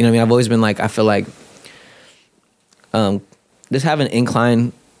 and you know, what I mean, I've always been like, I feel like, just have an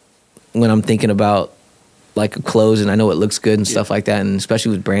incline when I'm thinking about like clothes, and I know it looks good and stuff like that, and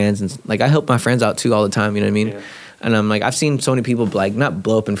especially with brands, and like I help my friends out too all the time. You know what I mean? Yeah. And I'm like, I've seen so many people like not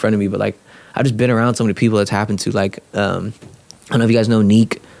blow up in front of me, but like I've just been around so many people that's happened to. Like, I don't know if you guys know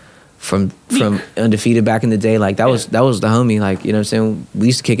Neek. From Undefeated back in the day, like that was the homie. Like, you know what I'm saying? We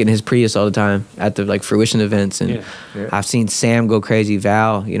used to kick it in his Prius all the time at the like Fruition events, and I've seen Sam go crazy,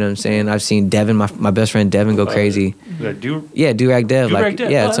 Val. You know what I'm saying? I've seen Devin, my best friend Devin, go crazy. Durag Dev. Like,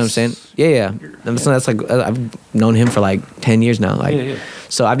 Dev. Yeah, that's what I'm saying. Yeah. So that's like I've known him for like 10 years now. Like,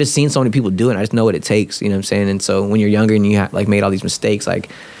 so I've just seen so many people do it. And I just know what it takes. You know what I'm saying? And so when you're younger and you have like made all these mistakes,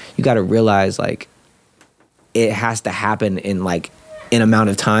 like you got to realize like it has to happen in like in amount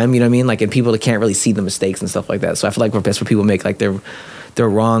of time, you know what I mean? Like, and people that can't really see the mistakes and stuff like that. So I feel like that's where people make like their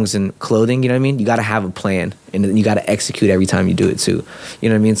wrongs in clothing, you know what I mean? You got to have a plan, and then you got to execute every time you do it too. You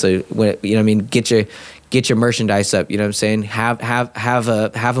know what I mean? So when, you know what I mean? Get your merchandise up, you know what I'm saying?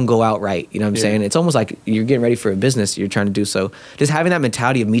 Have them go out right, you know what I'm saying? It's almost like you're getting ready for a business you're trying to do. So just having that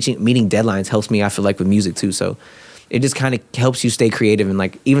mentality of meeting deadlines helps me, I feel like, with music too. So it just kind of helps you stay creative, and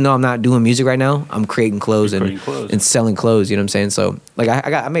like even though I'm not doing music right now, I'm creating clothes and selling clothes. You know what I'm saying? So like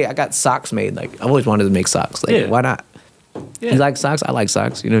I got socks made. Like I've always wanted to make socks. Like why not? You like socks? I like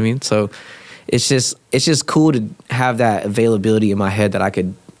socks. You know what I mean? So it's just cool to have that availability in my head that I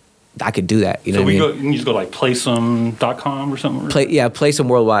could do that. You know what I mean? You just go like playsome.com or something. Play some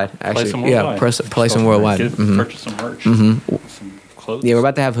worldwide. Actually, Play Some Worldwide. Play some worldwide. Purchase some merch. Some clothes. Yeah, we're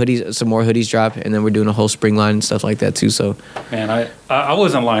about to have some more hoodies drop, and then we're doing a whole spring line and stuff like that too. So, man, I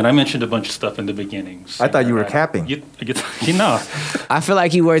wasn't lying. I mentioned a bunch of stuff in the beginning. I thought you were capping. You know. I feel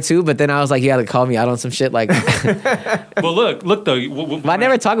like you were too, but then I was like, you got to call me out on some shit. Like, well, look though. I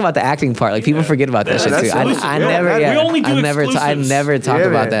never talk about the acting part. Like people forget about that shit too. I never talk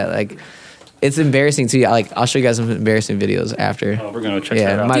about that. Like. It's embarrassing too. I'll show you guys some embarrassing videos after. Oh, we're gonna check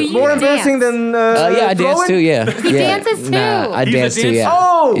that out. More embarrassing than I dance too. Yeah, he dances too. Nah, I dance too. Yeah.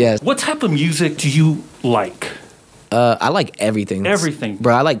 Oh, yes. What type of music do you like? I like everything. Everything,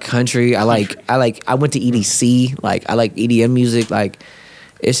 bro. I like country. I went to EDC. Like I like EDM music. Like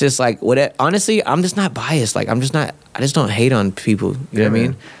it's just like honestly, I'm just not biased. Like I just don't hate on people. You know what I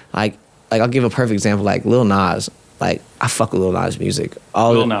mean? Like I'll give a perfect example. Like Lil Nas. Like I fuck with Lil Nas music.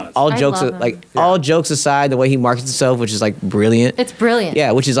 All jokes aside, the way he markets himself, which is like brilliant. It's brilliant.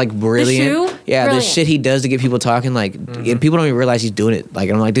 Yeah, which is like brilliant. The shoe? Yeah, brilliant. the shit he does to get people talking, like, and people don't even realize he's doing it. Like,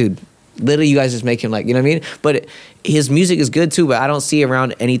 and I'm like, dude, literally, you guys just make him like, you know what I mean? But his music is good too. But I don't see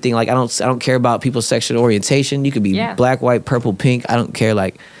around anything like I don't care about people's sexual orientation. You could be black, white, purple, pink. I don't care.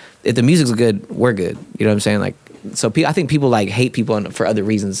 Like, if the music's good, we're good. You know what I'm saying? Like, so I think people like hate people for other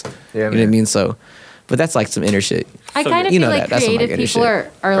reasons. Yeah, you know what I mean? So. But that's like some inner shit. I kind of feel like creative people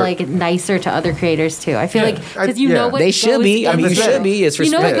are like nicer to other creators too. I feel like because you know what they should be. I mean, you should be. It's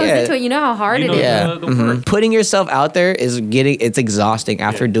respect. You know what goes into it. You know how hard it is. Yeah. Putting yourself out there it's exhausting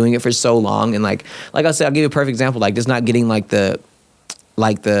after doing it for so long. And like I said, I'll give you a perfect example. Like just not getting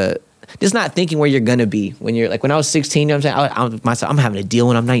just not thinking where you're gonna be when you're like when I was 16. You know what I'm saying? I'm having a deal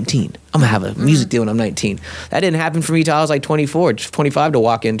when I'm 19. I'm gonna have a music deal when I'm 19. That didn't happen for me till I was like 24, 25 to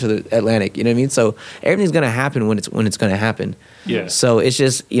walk into the Atlantic. You know what I mean? So everything's gonna happen when it's gonna happen. Yeah. So it's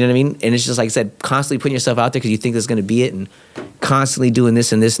just, you know what I mean? And it's just like I said, constantly putting yourself out there because you think that's gonna be it, and constantly doing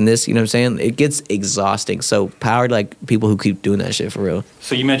this and this and this, you know what I'm saying? It gets exhausting. So power to like people who keep doing that shit for real.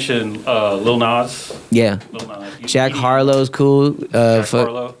 So you mentioned Lil Nas. Yeah. Lil Nas. Jack Harlow's cool. Jack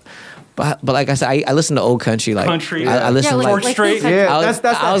Harlow. But like I said, I listen to old country. Like Country. I listen to George Strait.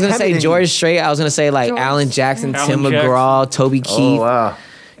 I was gonna say George Strait. I was gonna say like Alan Jackson, Tim McGraw, Toby Keith. Oh wow.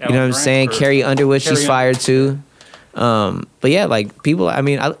 You know what I'm saying? Carrie Underwood, she's fired too. But yeah, like people. I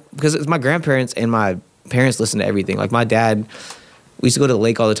mean, because it's my grandparents and my parents listen to everything. Like my dad, we used to go to the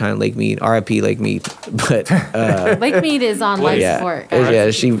lake all the time, Lake Mead, R.I.P. Lake Mead. But Lake Mead is on life yeah, support. yeah,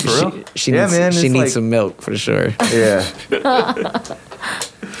 she needs some milk for sure. Yeah.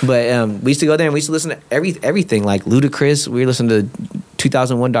 But we used to go there and we used to listen to everything like Ludacris. We listened to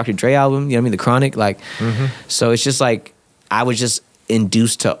 2001 Dr. Dre album. You know what I mean? The Chronic. Like, so it's just like I was just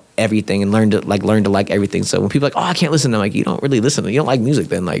induced to everything and learned to like everything. So when people are like, oh, I can't listen to, like, you don't really listen to, you don't like music,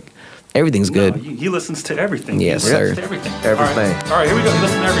 then like everything's good. No, he listens to everything. Yes, He sir. listens to everything. Everything. All right, here we go. He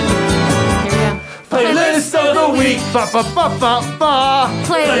listens to everything. Here we go. Playlist of the week. Playlist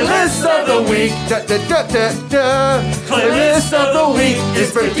of the week. Playlist of the week is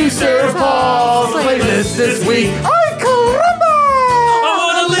producer Paul's playlist this week. Ay, caramba! I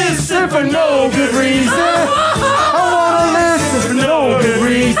wanna listen for no good reason. I wanna listen For no good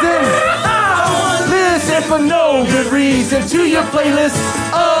reason. listen for no good reason to your playlist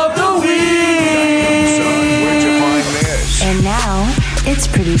Of the week. And now, it's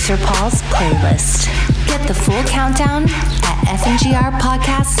producer Paul's playlist. Get the full countdown at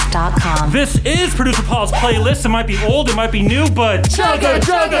fngrpodcast.com. This is producer Paul's playlist. It might be old, it might be new, but chugga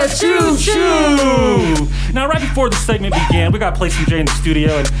chugga choo choo. Now, right before the segment began, we got Play Some J in the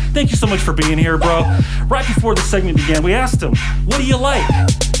studio, and thank you so much for being here, bro. Right before the segment began, we asked him, "What do you like?"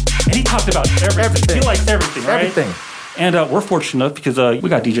 And he talked about everything. He likes everything, right? Everything. And we're fortunate enough because we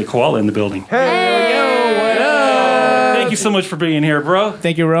got DJ Koala in the building. Hey, What up? Thank you so much for being here, bro.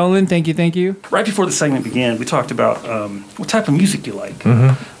 Thank you, Roland. Thank you. Right before the segment began, we talked about what type of music you like.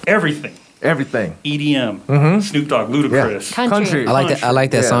 Everything. Everything. EDM, Snoop Dogg, Ludacris. Country. Country. I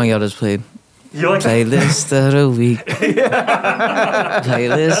like that song y'all just played. You like that? Playlist of the week. Playlist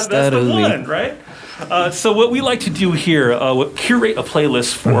That's of the the one, week. right? So what we like to do here, curate a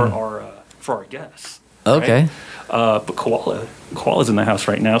playlist for our guests. Okay. Right? But Koala's in the house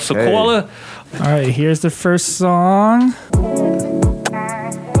right now. So Koala, All right, here's the first song.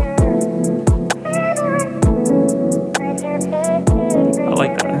 I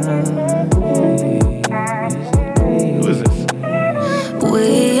like that. Who is this? We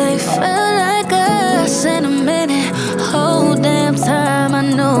ain't felt like us in a minute. Whole damn time I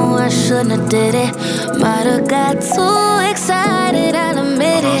know I shouldn't have did it. Might have got too excited, I'll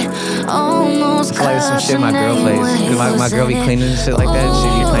admit it. Almost It's like some shit my girl plays. 'Cause my girl be cleaning and shit like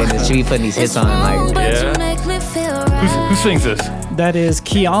that. She be putting these hits on like. Yeah. Who sings this? That is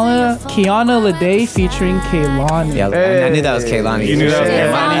Kiana Lede featuring Kehlani. Yeah, I knew that was Kehlani. You knew that was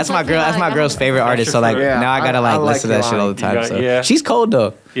Yeah, Kehlani? That's my girl. That's my girl's favorite artist. So like Yeah, now I gotta I like listen to that shit Kehlani. all the time. So Yeah. she's cold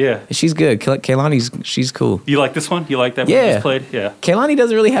though. Yeah. She's good. She's cool. You like this one? You like that one Yeah. you just played? Yeah. Kehlani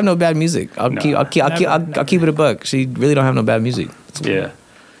doesn't really have no bad music. I'll keep it a buck. She really don't have no bad music. Yeah.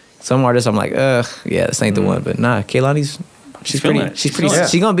 Some artists I'm like, yeah, this ain't the one. But nah, Kehlani's she's feeling pretty. it. She's pretty. Yeah.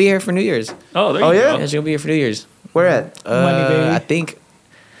 She's gonna be here for New Year's. Oh, there you yeah? go. Yeah, she's gonna be here for New Year's. Where at? Money Baby. I think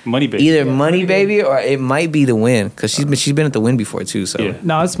Money Baby. either Money Baby or it might be the Win because she's been at the Win before too. So Yeah.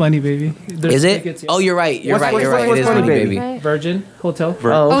 No, it's Money Baby. There's is it? tickets, yeah. Oh, you're right. You're right. What's It is Money Money Baby? Baby. Virgin Hotel.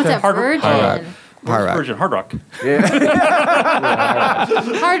 Oh, it's okay. a Virgin. Hard Rock. Virgin, Hard Rock.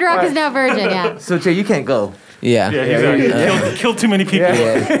 Hard Rock is now Virgin, yeah. So Jay, you can't go. Yeah. Yeah, he's killed too many people.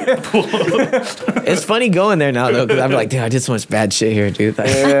 It's funny going there now though because I'm like, dude, I did so much bad shit here, dude.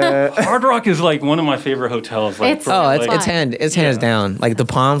 Hard Rock is like one of my favorite hotels. Like, It's- for, It's hands down. Like the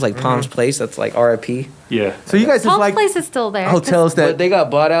Palms, Palms Place. That's like RIP. yeah. So you guys just Palm like Place is still there. hotels But that they got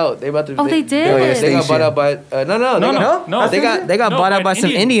bought out. They about to. Oh, they did? They got bought out by. No. They got No, bought out by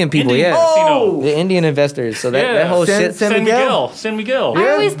some Indian people. Yeah. casino. The Indian investors. So that, Yeah. that whole shit. San Miguel. San Miguel. I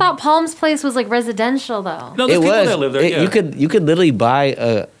always thought Palm's Place was like residential though. No, there's It people was. that live there. Yeah. You could literally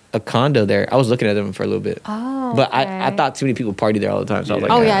buy a condo there. I was looking at them for a little bit. Oh, But I okay. thought too many people party there all the time. So I was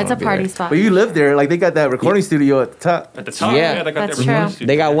like, Oh nah, I yeah, don't it's a wanna be party there. spot. But you live there, like they got that recording studio at the top. At the top. Yeah. They got That's that true. recording studio.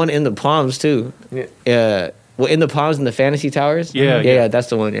 They got one in the Palms too. Yeah. Well, in the Palms in the Fantasy Towers. Yeah. Yeah, that's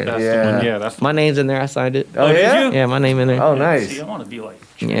the one. That's Yeah. the Yeah. one. Yeah, that's the My name's in there. I signed it. Oh, did yeah? you? Yeah, my name in there. Oh, nice. See, I want to be like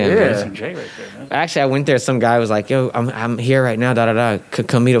Yeah. Yeah. Some J right there, man. Actually, I went there. Some guy was like, "Yo, I'm here right now. Da da da. Could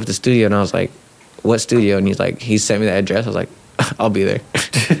come meet up at the studio." And I was like, "What studio?" And he sent me the address. I was like, "I'll be there."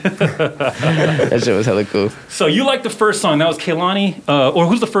 That shit was hella cool. So you like the first song? That was Kehlani, or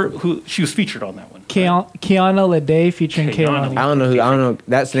who's the first? Who she was featured on that one? Kiana Lede featuring Kehlani. I don't know.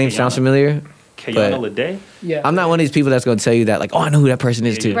 That name sounds familiar. Kiana Lede. Yeah. I'm not one of these people that's going to tell you that, like, oh, I know who that person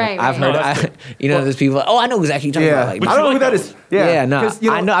is too. Right, I've right. heard, there's people, like, oh, I know exactly who you're talking about. Like, I don't know who that is. Yeah, no,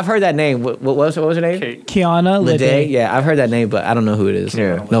 I know. I've heard that name. What was her name? Kiana Lede. Yeah, I've heard that name, but I don't know who it is.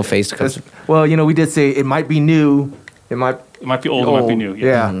 Yeah. No face. Well, we did say it might be new. It might be old. It might be new.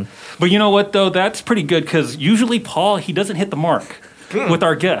 Yeah. Mm-hmm. But you know what though? That's pretty good because usually Paul he doesn't hit the mark with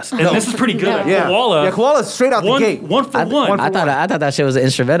our guests, and this is pretty good. Yeah. Koala. Koala's straight out the gate. One for one. I thought that shit was an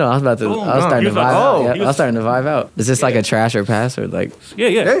instrumental. I was starting to vibe out. I was starting to vibe out. Is this like a trash or pass or like?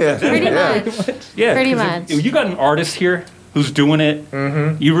 Yeah. Pretty much. Yeah. Pretty much. If you got an artist here who's doing it,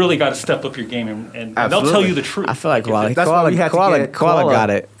 you really got to step up your game, and they'll tell you the truth. I feel like Koala Koala got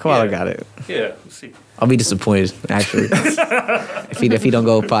it. Koala got it. Yeah. Let's see. I'll be disappointed actually if he don't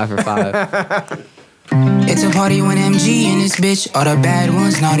go 5 for 5. It's a party when MG and this bitch, all the bad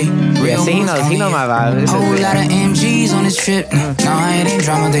ones naughty. Real he knows my vibe. Whole lot of MGs on this trip. Nah, it ain't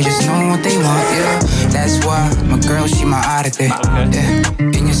drama, they just know what they want. Yeah, that's why my girl, she my arte. Yeah,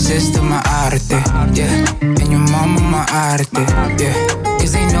 and your sister, my arte. Yeah, and your mama, my arte. Yeah,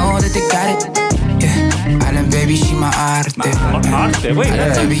 cause they know that they got it. Yeah, Island baby, she my arte. Arte? Wait,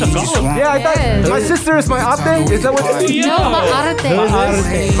 that's baby, you just want Yeah, I thought my sister is my arte. Is that what it is? No, my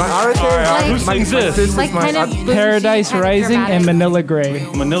arte. My arte? Alright, who sings this? Like kind of Paradise Rising and Manila Gray.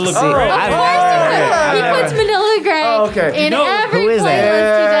 Manila Oh, Gray. he puts Manila Gray in every Who is playlist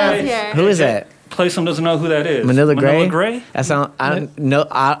that? he does here. Who is that? Play some doesn't know who that is. Manila Gray. Gray? That sound. I don't know.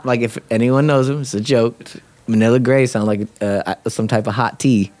 Like if anyone knows him, it's a joke. Manila Gray sounds like some type of hot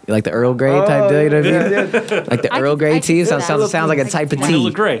tea, like the Earl Grey type deal. You know what I mean? Like the Earl Grey tea sounds like a type of tea.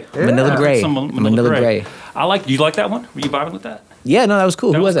 Manila Gray. Manila Gray. Manila Gray. I like. Do you like that one? Were you vibing with that? Yeah, no, that was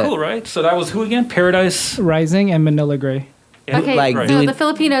cool. That Who was that? cool, right? So that was who again? Paradise Rising and Manila Gray. Okay, like so doing- the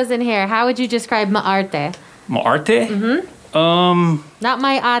Filipinos in here, how would you describe maarte? Maarte. Not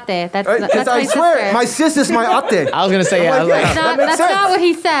my ate. That's I my swear, sister. my sister's my ate. I was gonna say yeah. I was like, That's not what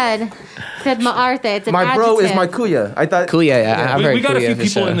he said. He said maarte. It's an My bro is adjective. my kuya. I thought Kuya. Yeah, I've heard We got a Kuya few for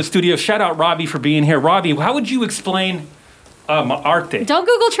people sure. in the studio. Shout out Robbie for being here. Robbie, how would you explain maarte? Don't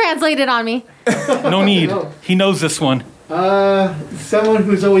Google Translate it on me. No need. He knows this one. Someone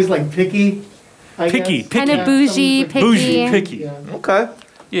who's always like picky. Picky. Kind of bougie, picky. Bougie. Picky. Okay.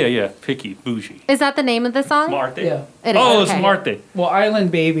 Yeah. Picky. Bougie. Is that the name of the song? Maarte. Yeah. It is. Oh, okay. it's Maarte. Well,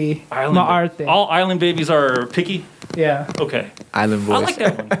 Island Baby. Maarte. All island babies are picky. Yeah. Okay. Island Boys. I like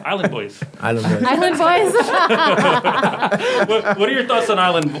that one. Island boys. Island Boys. Island Boys. What are your thoughts on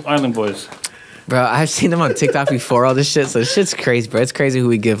Island boys? Bro, I've seen them on TikTok before all this shit, so this shit's crazy, bro. It's crazy who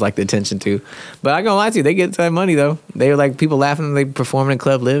we give like the attention to. But I ain't gonna lie to you, they get that money though. They were like people laughing when they performing in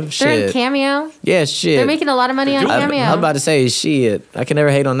Club Live. They're in Shit. Cameo. Yeah, shit. They're making a lot of money on Cameo. I was about to say shit. I can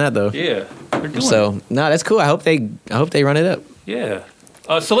never hate on that though. Yeah. They're doing So no, that's cool. I hope they run it up. Yeah.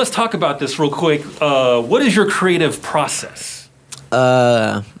 So let's talk about this real quick. What is your creative process?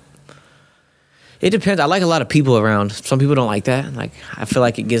 It depends. I like a lot of people around. Some people don't like that. Like I feel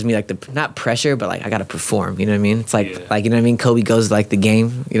like it gives me like the not pressure, but like I gotta perform. You know what I mean? It's like you know what I mean. Kobe goes to, like the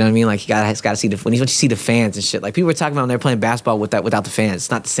game. You know what I mean? Like you gotta see when you see the fans and shit. Like people were talking about when they're playing basketball without the fans. It's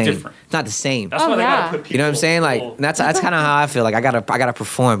not the same. Different. It's not the same. That's why they gotta put people. You know what I'm saying? Like that's kind of how I feel. Like I gotta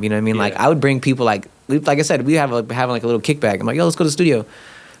perform. You know what I mean? Like I would bring people like I said, we having like a little kickback. I'm like, yo, let's go to the studio.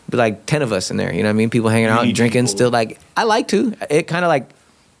 Be like 10 of us in there. You know what I mean? People hanging out, drinking. Still like I like to. It kind of like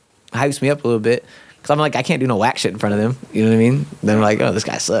hypes me up a little bit. Cause I'm like, I can't do no whack shit in front of them. You know what I mean? Then I'm like, oh, this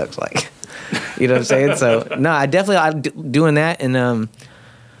guy sucks. Like, you know what I'm saying? So no, I doing that, and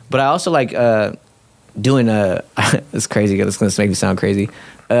but I also like doing it's crazy. It's gonna make me sound crazy.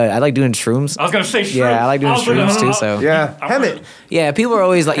 I like doing shrooms. I was gonna say shrooms. Yeah, I like doing shrooms too. So yeah, Hemet. Yeah, people are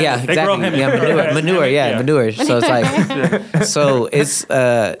always like, yeah, They grow exactly. Hemet. Yeah, manure. Yeah, manure. So it's like, so it's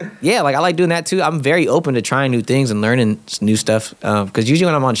yeah, like I like doing that too. I'm very open to trying new things and learning new stuff. Because usually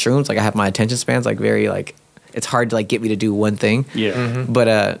when I'm on shrooms, like I have my attention spans like very like it's hard to like get me to do one thing. Yeah. But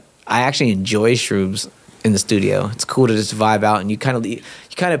I actually enjoy shrooms in the studio. It's cool to just vibe out and you kind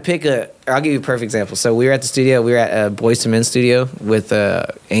of pick I'll give you a perfect example. So we were at the studio. We were at Boyz II Men studio with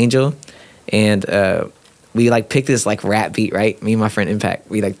Angel, and we like picked this like rap beat, right? Me and my friend Impact.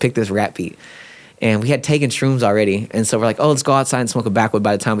 We like picked this rap beat, and we had taken shrooms already, and so we're like, oh, let's go outside and smoke a backwood.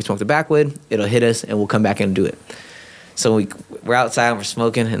 By the time we smoke the backwood, it'll hit us, and we'll come back and do it. So we're outside and we're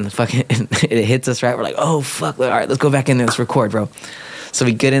smoking, and it hits us right. We're like, oh fuck! All right, let's go back in there. Let's record, bro. So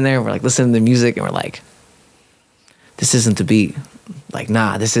we get in there, and we're like listening to the music, and we're like, this isn't the beat. Like,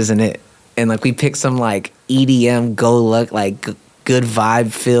 nah, this isn't it. And like we picked some like EDM good good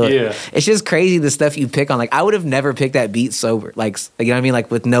vibe feel. Yeah. It's just crazy the stuff you pick on. Like I would have never picked that beat sober. Like you know what I mean?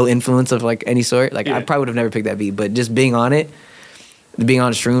 Like with no influence of like any sort. Like I probably would have never picked that beat. But just being on it, being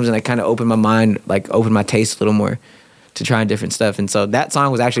on shrooms, and it kind of opened my mind, like opened my taste a little more to trying different stuff. And so that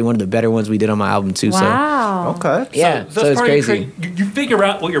song was actually one of the better ones we did on my album too. Wow. So okay. Yeah. So it's part of your crazy. you figure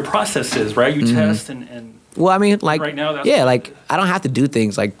out what your process is, right? You test and well, I mean, like right now, that's like I don't have to do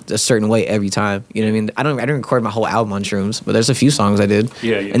things like a certain way every time. You know what I mean? I didn't record my whole album on shrooms, but there's a few songs I did.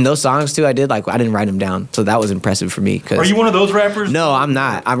 Yeah. And those songs too, I did like I didn't write them down, so that was impressive for me. Are you one of those rappers? No, I'm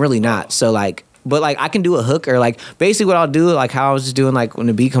not. I'm really not. So like, but like I can do a hook or like basically what I'll do, like how I was just doing, like when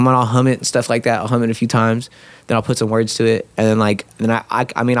the beat come on, I'll hum it and stuff like that. I'll hum it a few times, then I'll put some words to it, and then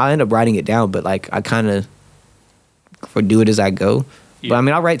I mean I'll end up writing it down, but like I kind of do it as I go. Yeah. But I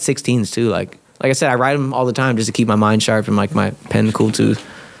mean I'll write 16s too, like I said, I write them all the time just to keep my mind sharp and like my pen cool too.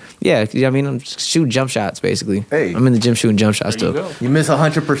 Yeah, you know what I mean, I'm shooting jump shots basically. Hey, I'm in the gym shooting jump shots still. You miss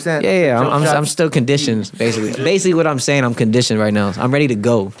 100%. Yeah. I'm still conditioned basically. Basically, what I'm saying, I'm conditioned right now. I'm ready to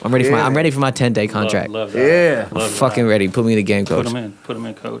go. I'm ready for my 10-day contract. Love that. I'm fucking ready. Put me in the game, coach. Put him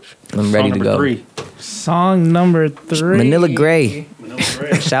in, coach. I'm ready to go. 3. Song number 3. Manila Gray.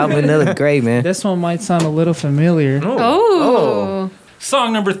 Shout Manila Gray, man. This one might sound a little familiar. Oh.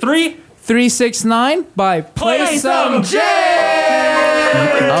 Song number 3. 369 by Play Some J.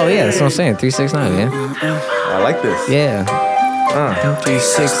 Oh yeah, that's what I'm saying. 369, man. I like this. Yeah.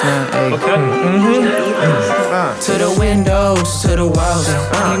 369. To the windows, to the walls.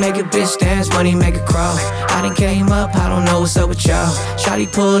 Money make a bitch dance, money make it crawl. I done came up, I don't know what's up with y'all.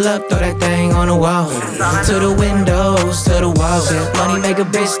 Shawty pull up, throw that thing on the wall. To the windows, to the walls. Money make a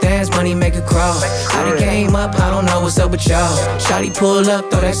bitch dance, money make it crawl. I done came up, I don't know what's up with y'all. Shawty pull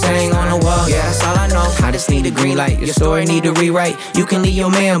up, throw that thing on the wall. Yeah, that's all I know. I just need a green light. Your story need to rewrite. You can leave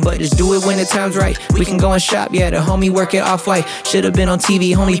your man, but just do it when the time's right. We can go and shop, yeah. The homie work it Off-White. Should've been on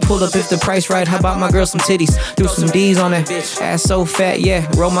TV, homie pull up if the price right. How about my girl some titties? Threw some D's on that. Ass so fat, yeah.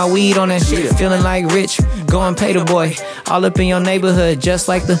 Roll my weed on that. Feeling like rich, go and pay the boy. All up in your neighborhood, just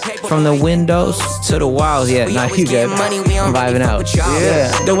like from the windows to the walls. Yeah, nah, you good. I'm vibing out.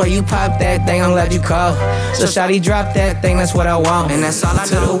 Yeah, the way you pop that thing, I'm glad you called. So shawty drop that thing, that's what I want. And that's all I know.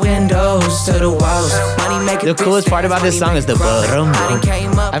 To the windows, to the walls. Money make the coolest part about this song is the bottom.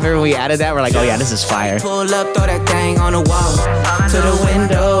 I remember when we added that, we're like, oh yeah, this is fire. Pull up, throw that thing on the wall. To the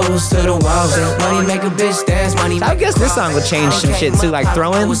windows, to the walls. Money make a bitch dance, money make I guess this song would change some shit too, like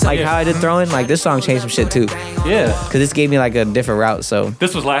throwing, like how I did throwing. Like this song changed some shit too. Yeah, because this gave me like a different route. So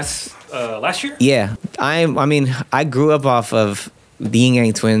this was last year. Yeah, I grew up off of the Yin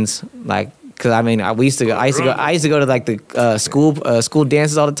Yang Twins, like. Cause I mean, I used to go to like the school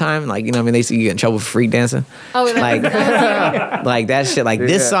dances all the time. Like, you know what I mean? They used to get in trouble for freak dancing. Oh, like that shit. Like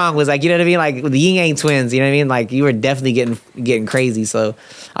this song was like, you know what I mean? Like the Yin Yang Twins, you know what I mean? Like you were definitely getting crazy. So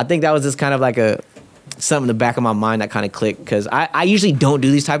I think that was just kind of like something in the back of my mind that kind of clicked. Cause I usually don't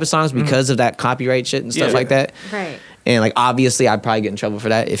do these type of songs because of that copyright shit and stuff like that. Right. And like obviously I'd probably get in trouble for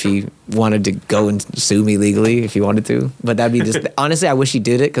that if he wanted to go and sue me legally if he wanted to. But that'd be just honestly I wish he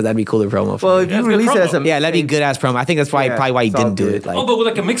did it because that'd be cooler promo for well, me. if you release it as a that'd be good ass promo. I think that's probably why he didn't do it. Like, but with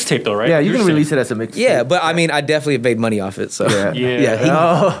like a mixtape though, right? Yeah, you can release it as a mixtape. Yeah, but I mean I definitely made money off it. So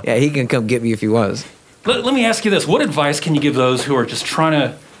he can come get me if he wants. Let me ask you this: what advice can you give those who are just trying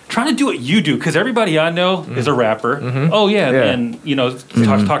to do what you do? Because everybody I know is a rapper. Oh and you know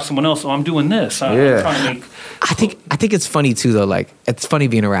talk to someone else. Oh, I'm doing this. I'm trying to make. I think it's funny too though. Like it's funny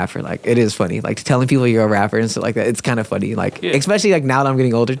being a rapper. Like it is funny. Like telling people you're a rapper and stuff like that. It's kind of funny. Like especially like now that I'm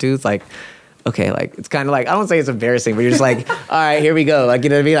getting older too. It's like okay, like it's kind of like I don't say it's embarrassing, but you're just like all right, here we go. Like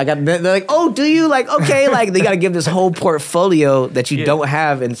you know what I mean? Like they're like oh, do you like okay? Like they got to give this whole portfolio that you don't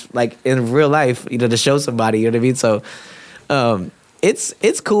have in real life, you know, to show somebody. You know what I mean? So.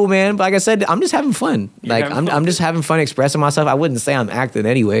 It's cool, man. But like I said, I'm just having fun. I'm just having fun expressing myself. I wouldn't say I'm acting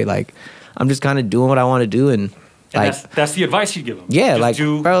anyway. Like I'm just kind of doing what I want to do, and like that's the advice you give them. Yeah,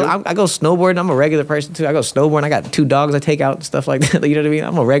 bro, I go snowboarding. I'm a regular person too. I go snowboarding. I got 2 dogs I take out and stuff like that. You know what I mean?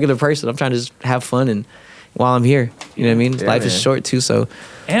 I'm a regular person. I'm trying to just have fun and while I'm here, you know what I mean? Life is short too, so.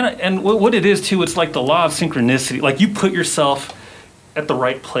 And what it is too, it's like the law of synchronicity. Like you put yourself at the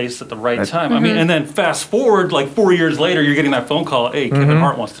right place at the right time. I mean, and then fast forward like 4 years later, you're getting that phone call. Hey, Kevin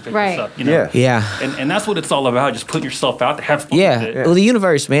Hart wants to pick this up. You know? Yeah. And that's what it's all about. Just putting yourself out there, have fun. Yeah. With it. Well, the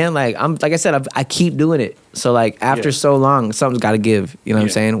universe, man. Like I said, I keep doing it. So like after so long, something's got to give. You know what I'm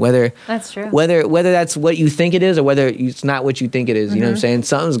saying? Whether that's true. Whether that's what you think it is or whether it's not what you think it is. You know what I'm saying?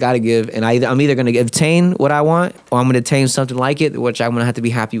 Something's got to give, and I'm either going to obtain what I want or I'm going to obtain something like it, which I'm going to have to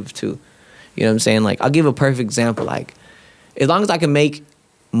be happy with too. You know what I'm saying? Like I'll give a perfect example. Like as long as I can make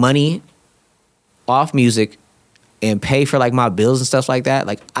money off music and pay for like my bills and stuff like that.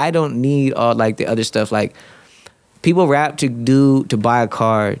 Like I don't need all like the other stuff. Like people rap to buy a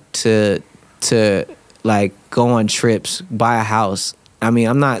car, to like go on trips, buy a house. I mean,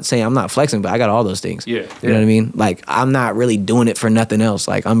 I'm not saying I'm not flexing, but I got all those things. Yeah. You know what I mean? Like I'm not really doing it for nothing else.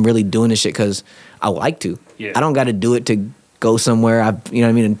 Like I'm really doing this shit because I like to. Yeah. I don't got to do it to go somewhere. You know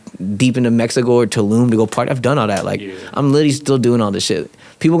what I mean? Deep into Mexico or Tulum to go party. I've done all that. Like I'm literally still doing all this shit.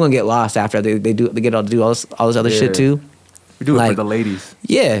 People gonna get lost after they get all to do all this other shit too. We do it like, for the ladies.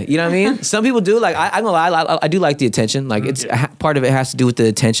 Yeah, you know what I mean? Some people do. Like I'm gonna lie, I do like the attention. Like it's part of it has to do with the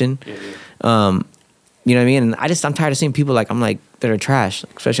attention. You know what I mean? And I'm tired of seeing people like that are trash,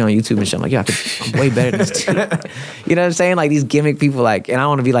 especially on YouTube and shit. I'm like, yeah, I'm way better than this dude. You know what I'm saying? Like these gimmick people, like, and I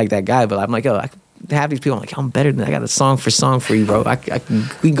want to be like that guy, but I'm like, yo, I have these people. I'm like, I'm better than. I got a song for you, bro.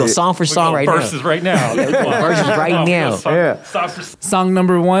 We can go song for song right now. Verses right now. Yeah, we go verses right now. Song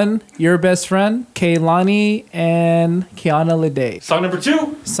number 1, Your Best Friend, Kehlani and Kiana Lede. Song number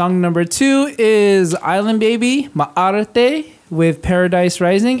 2. Song number 2 is Island Baby, Maarte with Paradise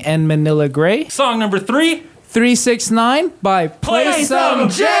Rising and Manila Gray. Song number 3, 369 by Play Some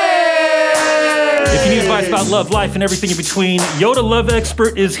J. If you need advice about love, life, and everything in between, Yoda Love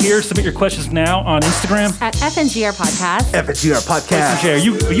Expert is here. Submit your questions now on Instagram at FNGR Podcast. FNGR Podcast.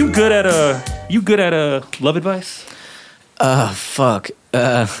 FNGR, are you good at love advice? Fuck.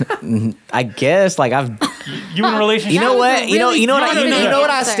 I guess like I've. You in a relationship? You know what? You know what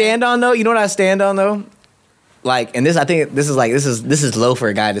I stand on though. You know what I stand on though. Like, and this, I think this is low for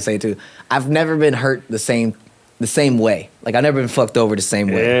a guy to say too. I've never been hurt the same way. Like I've never been fucked over the same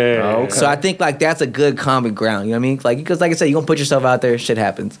way. Yeah. Okay. So I think like that's a good common ground. You know what I mean? Like because like I said, you gonna put yourself out there, shit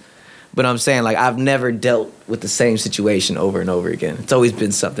happens. But I'm saying like I've never dealt with the same situation over and over again. It's always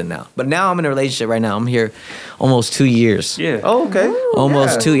been something now. But now I'm in a relationship right now. I'm here almost 2 years. Yeah. Oh, okay.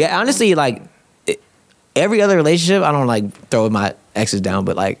 Almost 2. Yeah. Honestly, like every other relationship, I don't like throw my exes down,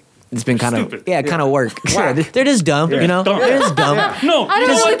 but like. It's been kind of kind of work. Yeah, they're just dumb, you know. They're just dumb. No, I don't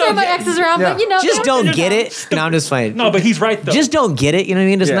really throw my exes around, but you know, just don't get it. No, I'm just fine. No, but he's right though. Just don't get it. You know what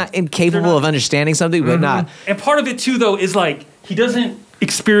I mean? Just not incapable of understanding something, but not. And part of it too, though, is like he doesn't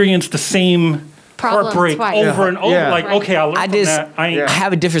experience the same heartbreak over and over. Like, okay, I learned from that. I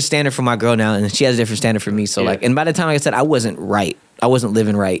have a different standard for my girl now, and she has a different standard for me. So like, and by the time, like I said, I wasn't right. I wasn't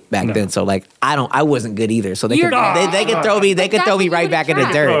living right back then, so like I wasn't good either. So they could throw me right back in the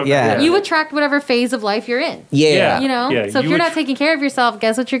dirt. Yeah, you attract whatever phase of life you're in. Yeah, you know. So if you're not taking care of yourself,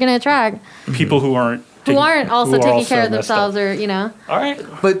 guess what you're gonna attract? People who aren't also taking care of themselves, or you know. All right,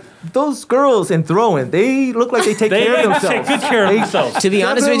 but those girls in throwing, they look like they take care of themselves. They take good care of themselves. To be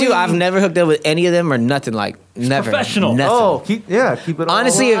honest with you, I've never hooked up with any of them or nothing like. Never. Professional. Nothing. Oh, keep it.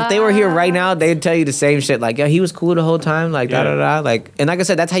 Honestly, if they were here right now, they'd tell you the same shit. Like, yeah, he was cool the whole time. Like, da da da. Like, and like I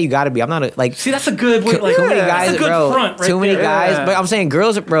said, that's how you got to be. I'm not like. See, that's a good way. Like, too many guys, that's a good bro. Front right too many there. guys. But I'm saying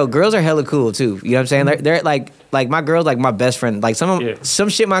girls are hella cool too. You know what I'm saying? They're like my girl's like my best friend. Like some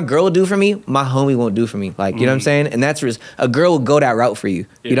shit my girl will do for me, my homie won't do for me. Like, you know what I'm saying? And that's a girl will go that route for you.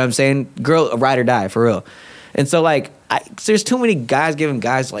 You know what I'm saying? Girl, a ride or die for real. And so like, there's too many guys giving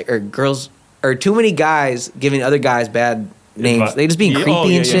guys like or girls. Or too many guys giving other guys bad names. They just being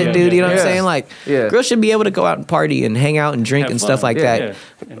creepy and shit, dude. You know what I'm saying? Like, girls should be able to go out and party and hang out and drink and stuff like that.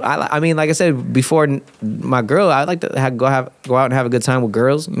 I mean, like I said before, my girl, I like to go out and have a good time with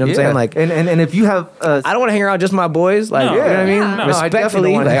girls. You know what I'm saying? Like, and if you have, I don't want to hang around just my boys. Like, you know what I mean? No,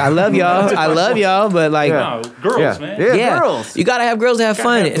 respectfully, like, I love y'all, but like, girls, man. Yeah, girls. You gotta have girls that have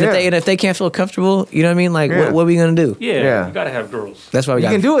fun, and if they can't feel comfortable, you know what I mean? Like, what are we gonna do? Yeah, you gotta have girls. That's why we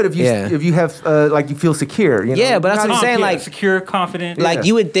can do it if you have like you feel secure. You know? Yeah, but that's what I'm saying. Like secure, confident. Like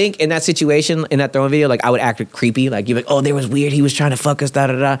you would think in that situation, in that throwing video, like I would act creepy. Like you'd be like, oh, there was weird. He was trying to fuck us. Da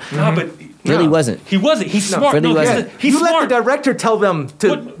da da. No, but really wasn't. He wasn't. He's smart. Really wasn't. He's smart. Let the director tell them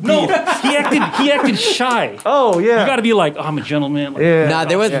to. He acted shy. Oh yeah. You got to be like, oh, I'm a gentleman. Like, Nah,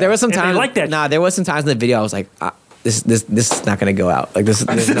 there was some times like that. Nah, there was some times in the video I was like, this is not gonna go out. Like this is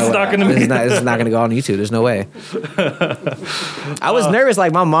not gonna go on YouTube. There's no way. I was nervous.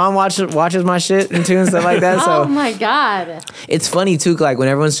 Like my mom watches my shit and too and stuff like that. So oh my god. It's funny too. Like when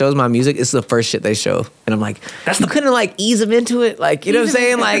everyone shows my music, it's the first shit they show, and I'm like, you couldn't like ease them into it. Like you know what I'm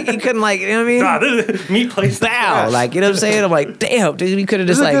saying? Like you couldn't like you know what I mean? Nah, me plays bow. Like you know what I'm saying? I'm like, damn, dude, we could have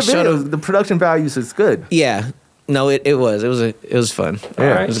just like showed them. The production values is good. Yeah. No, it was fun.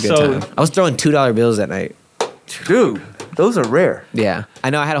 Yeah, it was a good time. I was throwing $2 bills that night. Dude, those are rare. Yeah,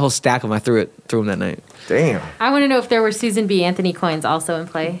 I know. I had a whole stack of them. I threw them that night. Damn. I want to know if there were Susan B. Anthony coins also in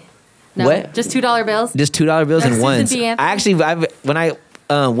play. No, what? Just $2 bills. Just $2 bills and ones. Susan B. I when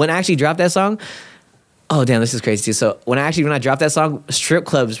I actually dropped that song. Oh damn, this is crazy too. So when I dropped that song, strip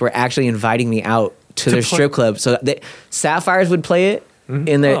clubs were actually inviting me out to their strip club. So Sapphires would play it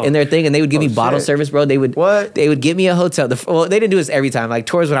in their thing, and they would give me bottle service, bro. They would give me a hotel. Well, they didn't do this every time. Like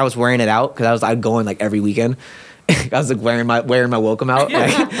tours when I was wearing it out because I'd go in like every weekend. I was like wearing my welcome out.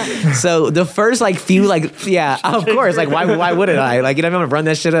 Like, so the first like few of course, like why wouldn't I? Like, you know, I'm gonna run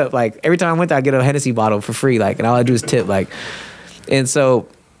that shit up. Like every time I went there, I get a Hennessy bottle for free. Like, and all I do is tip. Like, and so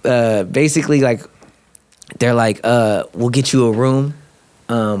basically, like they're like, we'll get you a room.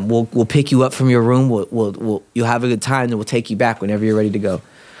 We'll pick you up from your room. You'll have a good time, and we'll take you back whenever you're ready to go.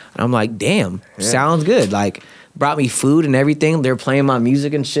 And I'm like, damn, sounds good. Like, brought me food and everything. They're playing my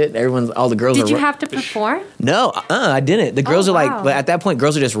music and shit. All the girls. Did you have to perform? No, I didn't. The girls are like, but at that point,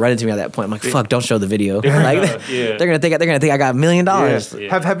 girls are just running to me. At that point, I'm like, fuck, don't show the video. Like, they're gonna think I got $1 million.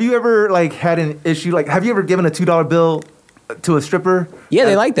 Yeah. Have you ever like had an issue? Like, have you ever given a $2 bill to a stripper? Yeah,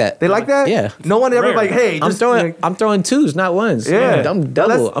 they like that. They like that? Yeah. No one ever like, hey, I'm throwing twos, not ones. Yeah. I'm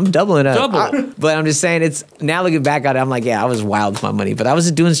doubling up. But I'm just saying, it's now looking back at it, I'm like, yeah, I was wild with my money, but I was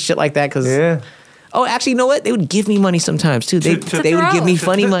just doing shit like that because. Oh, actually, you know what? They would give me money sometimes too. They would give me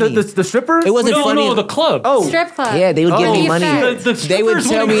funny money. The stripper? It wasn't funny. No, the club. Oh, strip club. Yeah, they would give me money. They would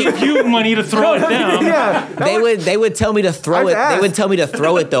tell me give you money to throw it down. They would tell me to throw it. They would tell me to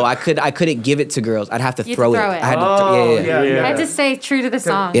throw it though. I couldn't give it to girls. I'd have to throw it. I had to. I had to stay true to the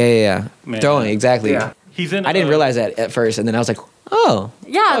song. Yeah. Throwing exactly. Yeah. He's in. I didn't realize that at first, and then I was like, oh.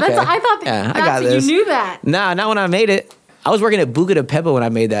 Yeah, okay. I thought I got this. You knew that. Nah, not when I made it. I was working at Buca de Beppo when I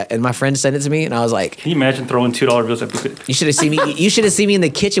made that, and my friend sent it to me, and I was like, "Can you imagine throwing $2 bills at Buca?" You should have seen me. You should have seen me in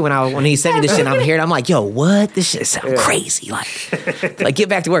the kitchen when he sent me this shit. And I'm here, and I'm like, "Yo, what? This shit sounds crazy. Like, get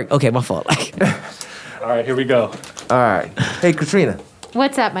back to work." Okay, my fault. All right, here we go. All right. Hey, Katrina.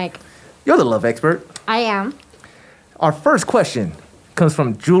 What's up, Mike? You're the love expert. I am. Our first question comes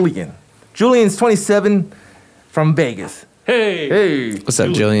from Julian. Julian's 27 from Vegas. Hey. What's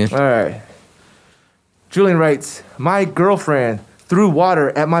up, Julian? All right. Julian writes, my girlfriend threw water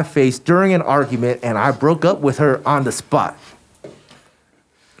at my face during an argument and I broke up with her on the spot.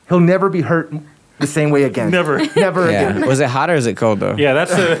 He'll never be hurt the same way again. Never again. Was it hot or is it cold though? Yeah,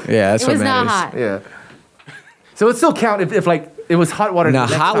 that's that's it what was matters. not hot. Yeah. So it still count if like it was hot water. No,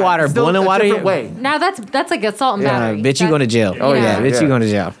 hot water, boiling water. Different way. Now that's like assault and battery. Bitch, you going to jail. Oh yeah, bitch, you going to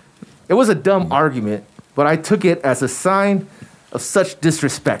jail. It was a dumb argument, but I took it as a sign of such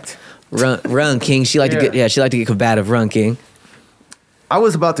disrespect. Run, King. She liked to get combative. Run, King. I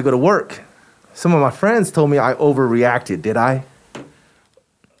was about to go to work. Some of my friends told me I overreacted. Did I?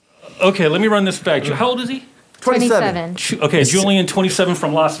 Okay, let me run this back. How old is he? 27. Okay, Julian, 27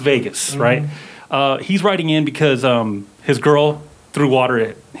 from Las Vegas, right? He's writing in because his girl threw water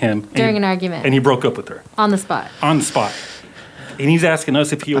at him during an argument, and he broke up with her on the spot. And he's asking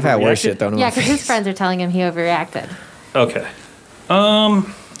us if he overreacted. I've had worse shit thrown in my face. Yeah, because his friends are telling him he overreacted. Okay.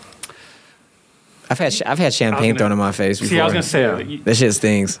 I've had champagne thrown in my face before. See, I was gonna say that shit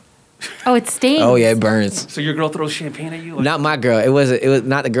stings. Oh, it stings. Oh yeah, it burns. So your girl throws champagne at you? Like, not my girl. It was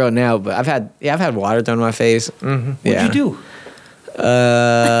not the girl now, but I've had water thrown in my face. Mm-hmm. Yeah. What'd you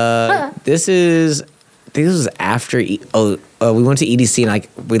do? This was after. We went to EDC and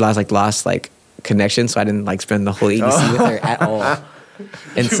we lost connection, so I didn't spend the whole EDC with her at all.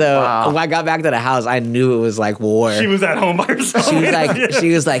 And so when I got back to the house, I knew it was like war. She was at home by herself. She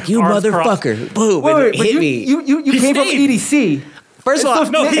was like, you Arms motherfucker. crossed. Boom. Wait, hit me. You came from EDC. First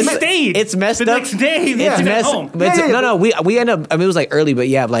of all, he stayed. It's messed the up. Next day, it's messed home. No. We ended up. I mean, it was early, but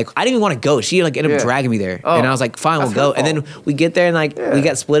yeah, I didn't even want to go. She ended up dragging me there, and I was like, fine, we'll go. And then we get there, and we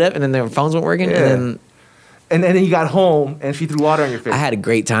got split up, and then their phones weren't working, and then you got home, and she threw water on your face. I had a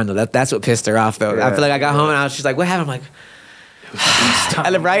great time though. That's what pissed her off though. I feel like I got home, and she's like, what happened? I'm like.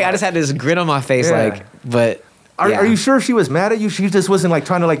 Right, I just had this grin on my face, but are you sure she was mad at you? She just wasn't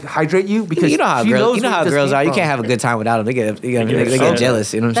trying to hydrate you because you know how girls are. You can't have a good time without them. They get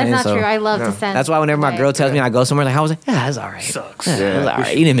jealous. You know what I'm saying? That's not true. I love to send. That's why whenever my girl tells me I go somewhere, I was like, yeah, that's all right. Sucks. Yeah, that's all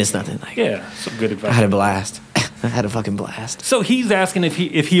right. You didn't miss nothing. Some good advice. I had a blast. I had a fucking blast. So he's asking if he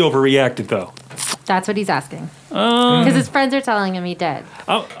overreacted though. That's what he's asking. Because his friends are telling him he did.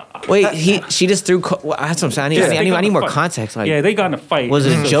 Wait, she just threw. That's what I'm saying. I need more context. They got in a fight. Was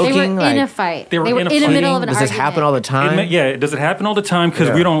it joking? They were in a fight. They were in the middle of an argument. Does this happen all the time? Does it happen all the time?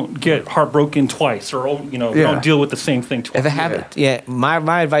 Because we don't get heartbroken twice, or we don't deal with the same thing twice. If it happens,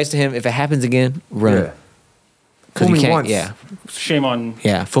 my advice to him: if it happens again, run. Fool me once. Yeah. Shame on.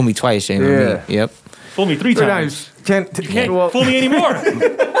 Yeah, fool me twice. Shame on me. Yep. Fool me 3 times. You can't fool me anymore.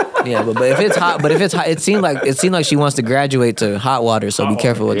 Yeah, but if it's hot, it seemed like she wants to graduate to hot water. So be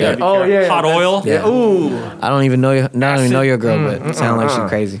careful with that. Hot oil. Yeah. Ooh. I don't even know your girl, but it sounds like she's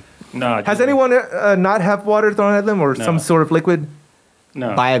crazy. No. Has anyone not have water thrown at them or some sort of liquid?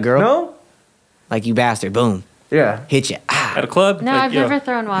 No. By a girl? No. Like, you bastard, boom. Yeah. Hit you. Ah. At a club? No, Like, I've yeah. never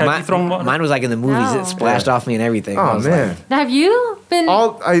thrown water. Have you thrown water? Mine was like in the movies. No. It splashed off me and everything. I Oh was man. Have you been?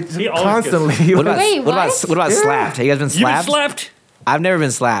 Constantly. Like, what about Wait, what about what? what about slapped? Have you guys been You been slapped? slapped? I've never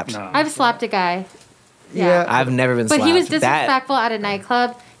been slapped. I've slapped a guy. Yeah. I've never been But slapped. he was That- disrespectful at a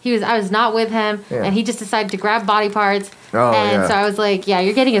nightclub. I was not with him, Yeah. and he just decided to grab body parts. Oh, and yeah. so I was like, "Yeah,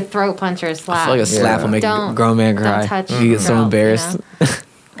 you're getting a throat punch or a slap." I feel like a slap will make a Don't- grown man cry. Don't touch You get so girls, embarrassed. you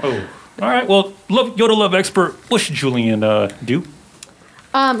know? All right. Well, Yoda Love expert, what should Julian do?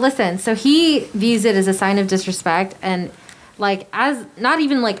 Listen, so he views it as a sign of disrespect, and like as not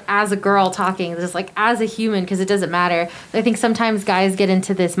even like as a girl talking, just like as a human, because it doesn't matter. I think sometimes guys get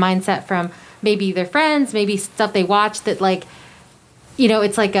into this mindset from maybe their friends, maybe stuff they watch that like, you know,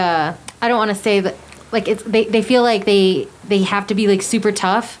 it's like a, I don't want to say that, like it's they feel like they have to be like super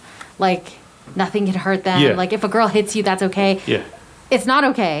tough, like nothing can hurt them. Yeah. Like if a girl hits you, that's okay. Yeah. It's not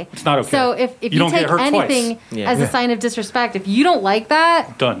okay. It's not okay. So if You you, don't take get hurt anything twice. Yeah. as a sign of disrespect, if you don't like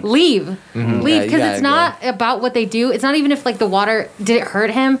that, Done. leave. Mhm. Leave, Yeah, you because gotta it's not about what they do. It's not even if like the water, did it hurt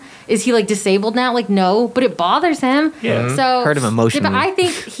him? Is he like disabled now? Like no, but it bothers him. Yeah. Mhm. So Hurt him emotionally. But I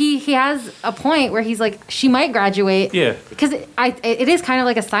think he has a point where he's like, she might graduate. Yeah. Because it is kind of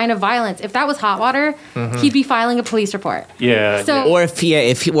like a sign of violence. If that was hot water, Mhm. he'd be filing a police report. Yeah. So- or if he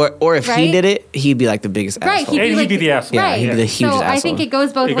Right? he did it, he'd be like the biggest Right, asshole. he'd be And like he'd be the asshole. Yeah, right. he'd be the So hugest I asshole. think it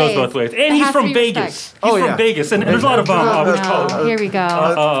goes both It ways. goes both ways. It And he's has to from be Vegas. respect. He's from Vegas. And there's a lot of Oh, here we go.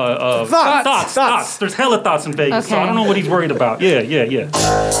 thoughts. There's hella thoughts in Vegas. So Okay. I don't know what he's worried about. Yeah.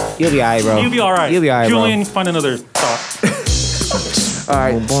 You'll be alright, bro. You'll be all right. You'll be alright, Julian, find another thought. All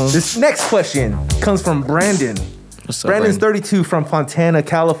right. This next question comes from Brandon. What's up, Brandon's Brandon? 32 from Fontana,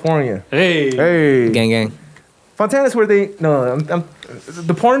 California. Hey. Hey. Gang, gang. Fontana's where they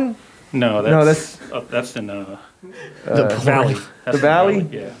the porn. No, that's that's in the Valley. The Valley.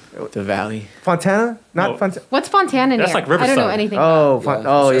 Yeah. The Valley. Fontana, not Fontana. What's Fontana That's near? like I don't know Riverside. anything.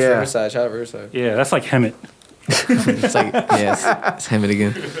 Oh, yeah. Riverside. Shout out Riverside. Yeah, that's like Hemet. It's like it's him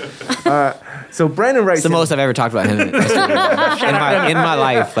again. So Brandon writes. It's the most I've ever talked about him in my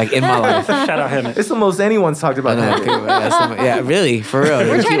life. Like in my life. Shout out Hemet. It's the most anyone's talked about. Yeah, really, for real.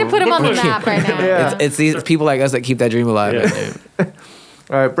 We're trying to put him on the map right now. Yeah. It's these people like us that keep that dream alive. Yeah.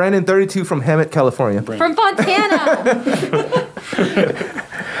 All right, Brandon, 32 from Hemet, California. From Fontana.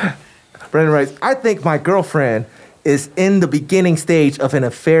 Brandon writes, I think my girlfriend is in the beginning stage of an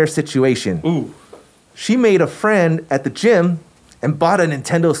affair situation. Ooh. She made a friend at the gym and bought a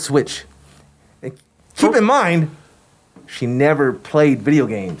Nintendo Switch. And keep in mind, she never played video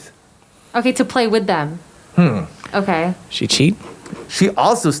games. Okay, to play with them. Okay. She cheat? She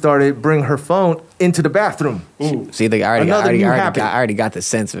also started bringing her phone into the bathroom. Ooh. See, like, I Another new habit. already got the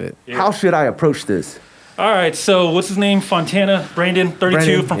sense of it. How should I approach this? All right, so what's his name? Fontana, Brandon, 32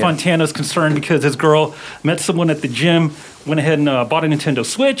 Brandon, from yeah. Fontana is concerned because his girl met someone at the gym, went ahead and bought a Nintendo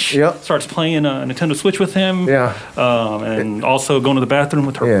Switch, starts playing a Nintendo Switch with him, and also going to the bathroom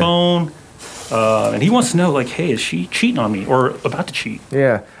with her phone. And he wants to know, like, hey, is she cheating on me or about to cheat?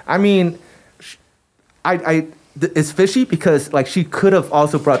 Yeah, I mean, it's fishy because like she could have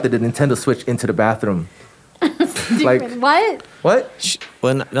also brought the Nintendo Switch into the bathroom. Like what? What?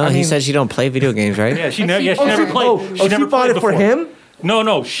 Well, no, he said she don't play video games, right? Yeah, she never played. She bought it for him.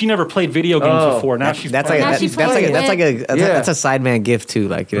 No, she never played video games before. Now she's that's playing. that's a sideman gift too.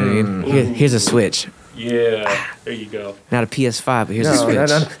 Like, you know what I mean? Here's a Switch. Yeah, there you go. Not a PS5, but here's a Switch.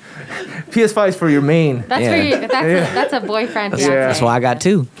 PS5 is for your main. That's for you. That's a boyfriend. That's why I got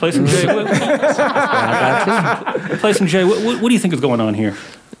two. Play some Jay. Play some Jay. What do you think is going on here?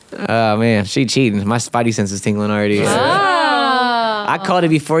 Oh man, she cheating. My spidey sense is tingling already. Oh. I called it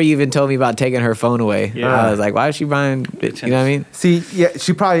before you even told me about taking her phone away. Yeah. I was like, why is she buying it? You know what I mean? See, yeah,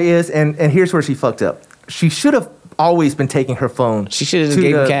 she probably is, and here's where she fucked up. She should have always been taking her phone. She should have just to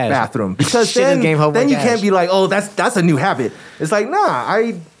gave the him cash. bathroom because She should've gave Hope then you cash. can't be like, oh, that's a new habit. It's like, nah,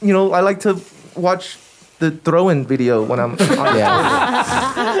 I like to watch the throw-in video when I'm on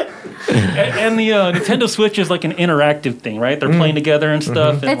And the Nintendo Switch is like an interactive thing, right? They're playing together and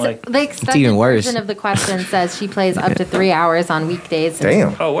stuff. And It's like, the extended even worse. version of the question says she plays up to 3 hours on weekdays.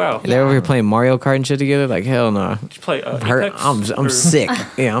 Damn. Oh wow. They're over here playing Mario Kart and shit together. Like, hell no. Did you play Hurt. Apex? I'm sick.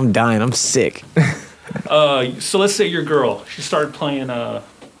 Yeah, I'm dying. I'm sick. So let's say your girl, she started playing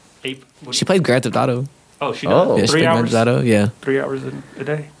She played Grand Theft Auto. Oh, she does. Yeah, she 3 played Grand hours. Theft Auto. Yeah. 3 hours a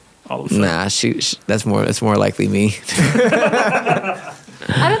day. All of a sudden. Nah, she that's more likely me.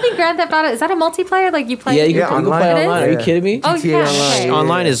 I don't think Grand Theft Auto is that a multiplayer? Like you play? Yeah, you can online. play It online. is? Are you kidding me? Oh yeah. Okay.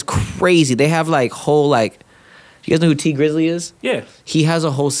 Online is crazy. They have like whole like You guys know who T Grizzly is? Yeah. He has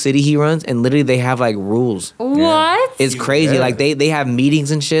a whole city he runs, and literally they have like rules. What? It's crazy. Like they have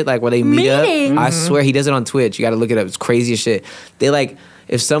meetings and shit, like where they meet up. Meetings? I swear he does it on Twitch. You got to look it up. It's crazy as shit. They like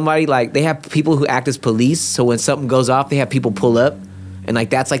if somebody like they have people who act as police. So when something goes off, they have people pull up, and like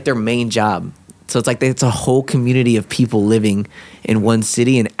that's like their main job. So it's like it's a whole community of people living in one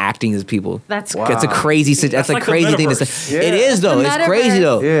city and acting as people. That's That's a crazy. That's a like the crazy thing to metaverse. say. It is though. The It's crazy metaverse.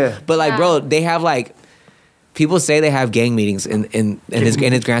 though. Yeah. But like, bro, they have like people say they have gang meetings in his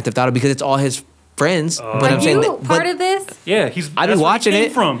Grand Theft Auto because it's all his friends. But Are I'm saying you part of this? Yeah, I be watching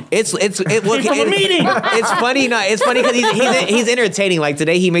it. From. It's Came from a meeting. It's funny. No, it's funny because he's entertaining. Like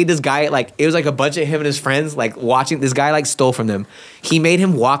today, he made this guy like it was like a bunch of him and his friends like watching. This guy like stole from them. He made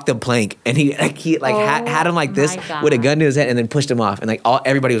him walk the plank, and he had him like this my with a God. gun to his head, and then pushed him off, and like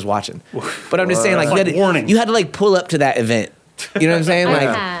everybody was watching. But I'm just saying, like you had to like pull up to that event. You know what I'm saying? Like,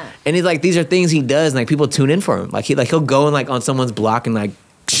 Yeah. and he's like, these are things he does, and like people tune in for him. Like he'll go and like on someone's block and like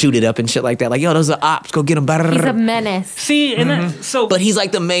shoot it up and shit like that. Like, yo, those are ops. Go get them. He's a menace. See, and that, so. But he's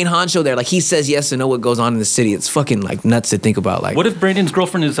like the main honcho there. Like he says yes to know what goes on in the city. It's fucking like nuts to think about. Like, What if Brandon's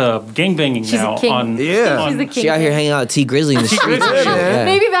girlfriend is gangbanging She's a now king. on? Yeah. She's the king. she out here hanging out with T Grizzly in the streets and shit. Yeah.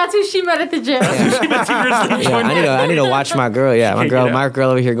 Maybe that's who she met at the gym. Yeah, I need to watch my girl. Yeah, my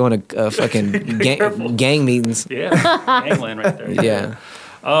girl over here going to fucking gang meetings. Yeah, gangland right there. Yeah.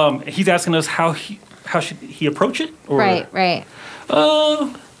 He's asking us how should he approach it? Or, Right.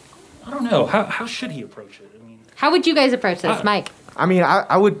 I don't know. How should he approach it? I mean, How would you guys approach this, Mike? I mean,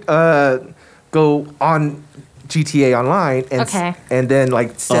 I would go on GTA Online and Okay. and then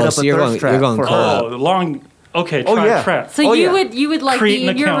like set Oh, up so a you're thirst going- trap you're going for co-op. her. long. Okay, Oh, try yeah. trap. So Oh, you yeah. would like Create be an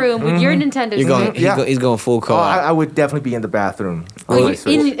in your account. room with your Nintendo You're going. Switch. He's going full Oh, co-op. I would definitely be in the bathroom. on Oh, my you-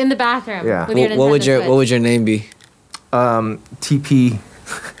 Switch. in the bathroom. Yeah. With your Nintendo what would your Switch. What would your name be? TP.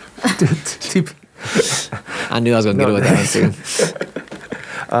 TP. I knew I was gonna get it with that one too.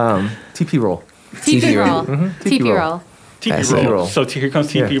 TP roll. TP roll. TP roll. roll. TP That's roll. it. roll. So here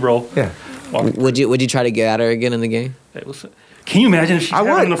comes TP Yeah. roll. Yeah. Would you try to get at her again in the game? Hey, listen. Can you imagine if she's I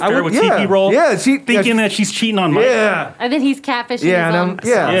having would, an I affair would, with yeah. TP roll? Yeah, she- thinking yeah, that she's cheating on Mike. Yeah. And then he's catfishing Yeah, his and own.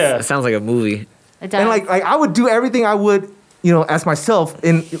 yeah. Yeah. That sounds like a movie. It does. And like I would do everything I would, as myself,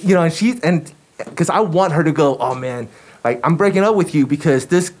 and and because I want her to go, oh man, like I'm breaking up with you because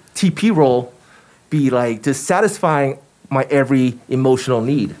this TP role be like just satisfying my every emotional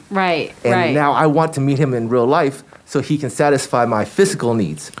need, Right. and right. now I want to meet him in real life so he can satisfy my physical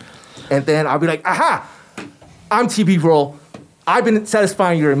needs, and then I'll be like, aha, I'm TP role. I've been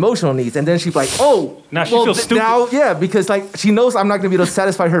satisfying your emotional needs, and then she's like, "Oh, Now she feels stupid. Now, yeah, because like she knows I'm not gonna be able to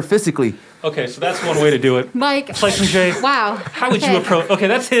satisfy her physically. Okay, so that's one way to do it. Mike. Slice and J. Wow. How would Okay. you approach? Okay,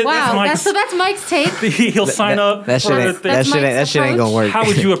 that's it. Wow. That's That's Mike's take. He'll sign up. That shit for ain't. the That thing. shit ain't. That shit ain't gonna work. How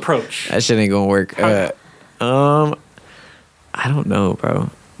would you approach? That shit ain't gonna work. I don't know, bro.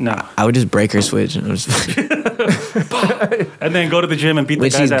 No. I would just break her Switch. And, And then go to the gym and beat when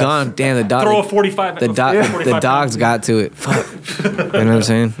the guy's she's ass. gone, damn the dog. Throw a 45. The dogs got to it. Fuck. You know what I'm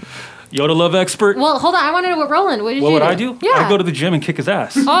saying? Yoda love expert. Well, hold on. I want to know what Roland. What did What you would do? I do? Yeah. I'd go to the gym and kick his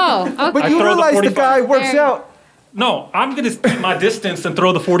ass. Oh, okay. But I you throw the realize the 45. guy works There. out. No, I'm gonna keep my distance and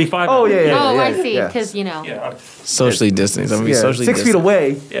throw the 45. Oh, at him. yeah, Oh, yeah, I see. yeah. Because Yeah. Socially distanced. I'm gonna be Yeah, socially 6 feet distanced.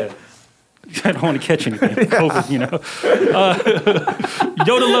 away. Yeah. I don't want to catch anything. COVID,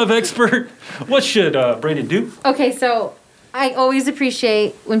 Yoda love expert. What should Brandon do? Okay, so I always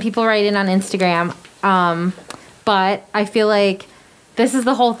appreciate when people write in on Instagram, but I feel like this is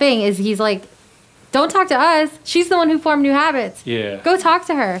the whole thing. Is he's like, don't talk to us. She's the one who formed new habits. Yeah. Go talk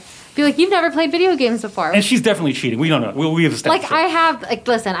to her. Be like, you've never played video games before. And she's definitely cheating. We don't know. We have established. Like I have, like,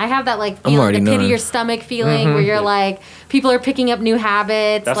 listen, I have that like I'm feeling, already the pit of knowing. your stomach feeling where you're like, people are picking up new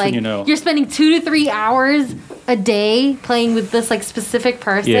habits. That's when like you know. you're spending 2 to 3 hours a day playing with this like specific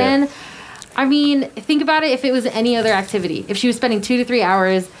person. Yeah. I mean, think about it. If it was any other activity, if she was spending 2 to 3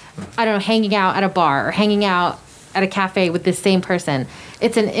 hours, I don't know, hanging out at a bar or hanging out at a cafe with this same person,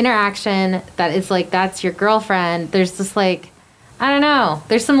 it's an interaction that is like that's your girlfriend. There's just like, I don't know.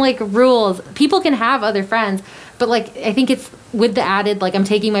 There's some like rules. People can have other friends, but like I think it's with the added like I'm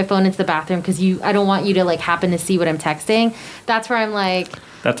taking my phone into the bathroom because I don't want you to like happen to see what I'm texting. That's where I'm like,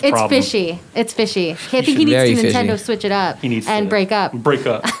 That's a it's problem. fishy. It's fishy. I think he should- needs very to fishy. Nintendo switch it up He needs and to break up. Break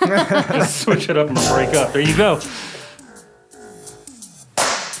up. Switch it up and break up. There you go.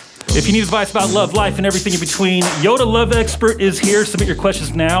 If you need advice about love, life, and everything in between, Yoda Love Expert is here. Submit your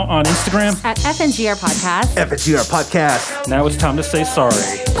questions now on Instagram. At FNGR Podcast. FNGR Podcast. Now it's time to say sorry.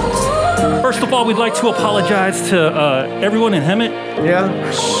 First of all, we'd like to apologize to everyone in Hemet. Yeah.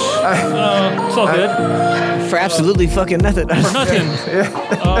 It's all good. For absolutely fucking nothing. For nothing.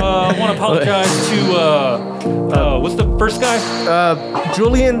 I want to apologize to what's the first guy?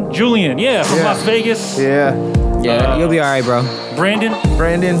 Julian. Julian, yeah, from Las Vegas. Yeah, you'll be all right, bro. Brandon.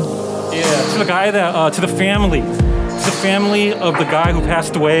 Yeah, to the guy that to the family. To the family of the guy who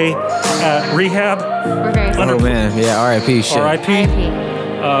passed away at rehab. We're very sorry. Oh man, yeah, R.I.P. Shit. R.I.P.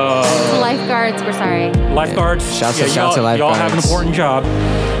 Lifeguards, we're sorry. Lifeguards. Shout to lifeguards. Y'all have an important job.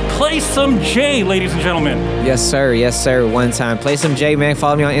 Play some J, ladies and gentlemen. Yes, sir. Yes, sir. One time. Play some J, man.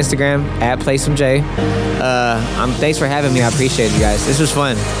 Follow me on Instagram at Play Some J. Thanks for having me. I appreciate you guys. This was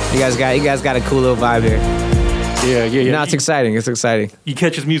fun. You guys got a cool little vibe here. Yeah. No, it's exciting. It's exciting. You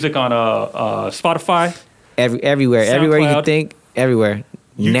catch his music on Spotify. Everywhere. SoundCloud. Everywhere you can think. Everywhere.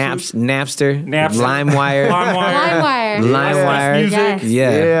 Napster, LimeWire. Music.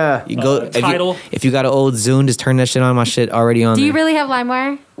 Yeah. You go Tidal. If you got an old Zune, just turn that shit on. My shit already on. Do there. you really have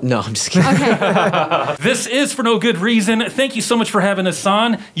LimeWire? No, I'm just kidding. This is For No Good Reason. Thank you so much for having us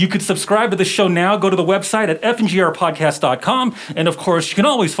on. You could subscribe to the show now. Go to the website at fngrpodcast.com. And of course, you can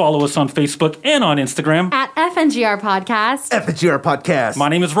always follow us on Facebook and on Instagram. At FNGR Podcast. FNGR Podcast. My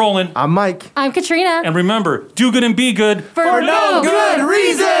name is Roland. I'm Mike. I'm Katrina. And remember, do good and be good. For no good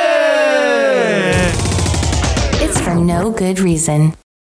reason! It's For No Good Reason.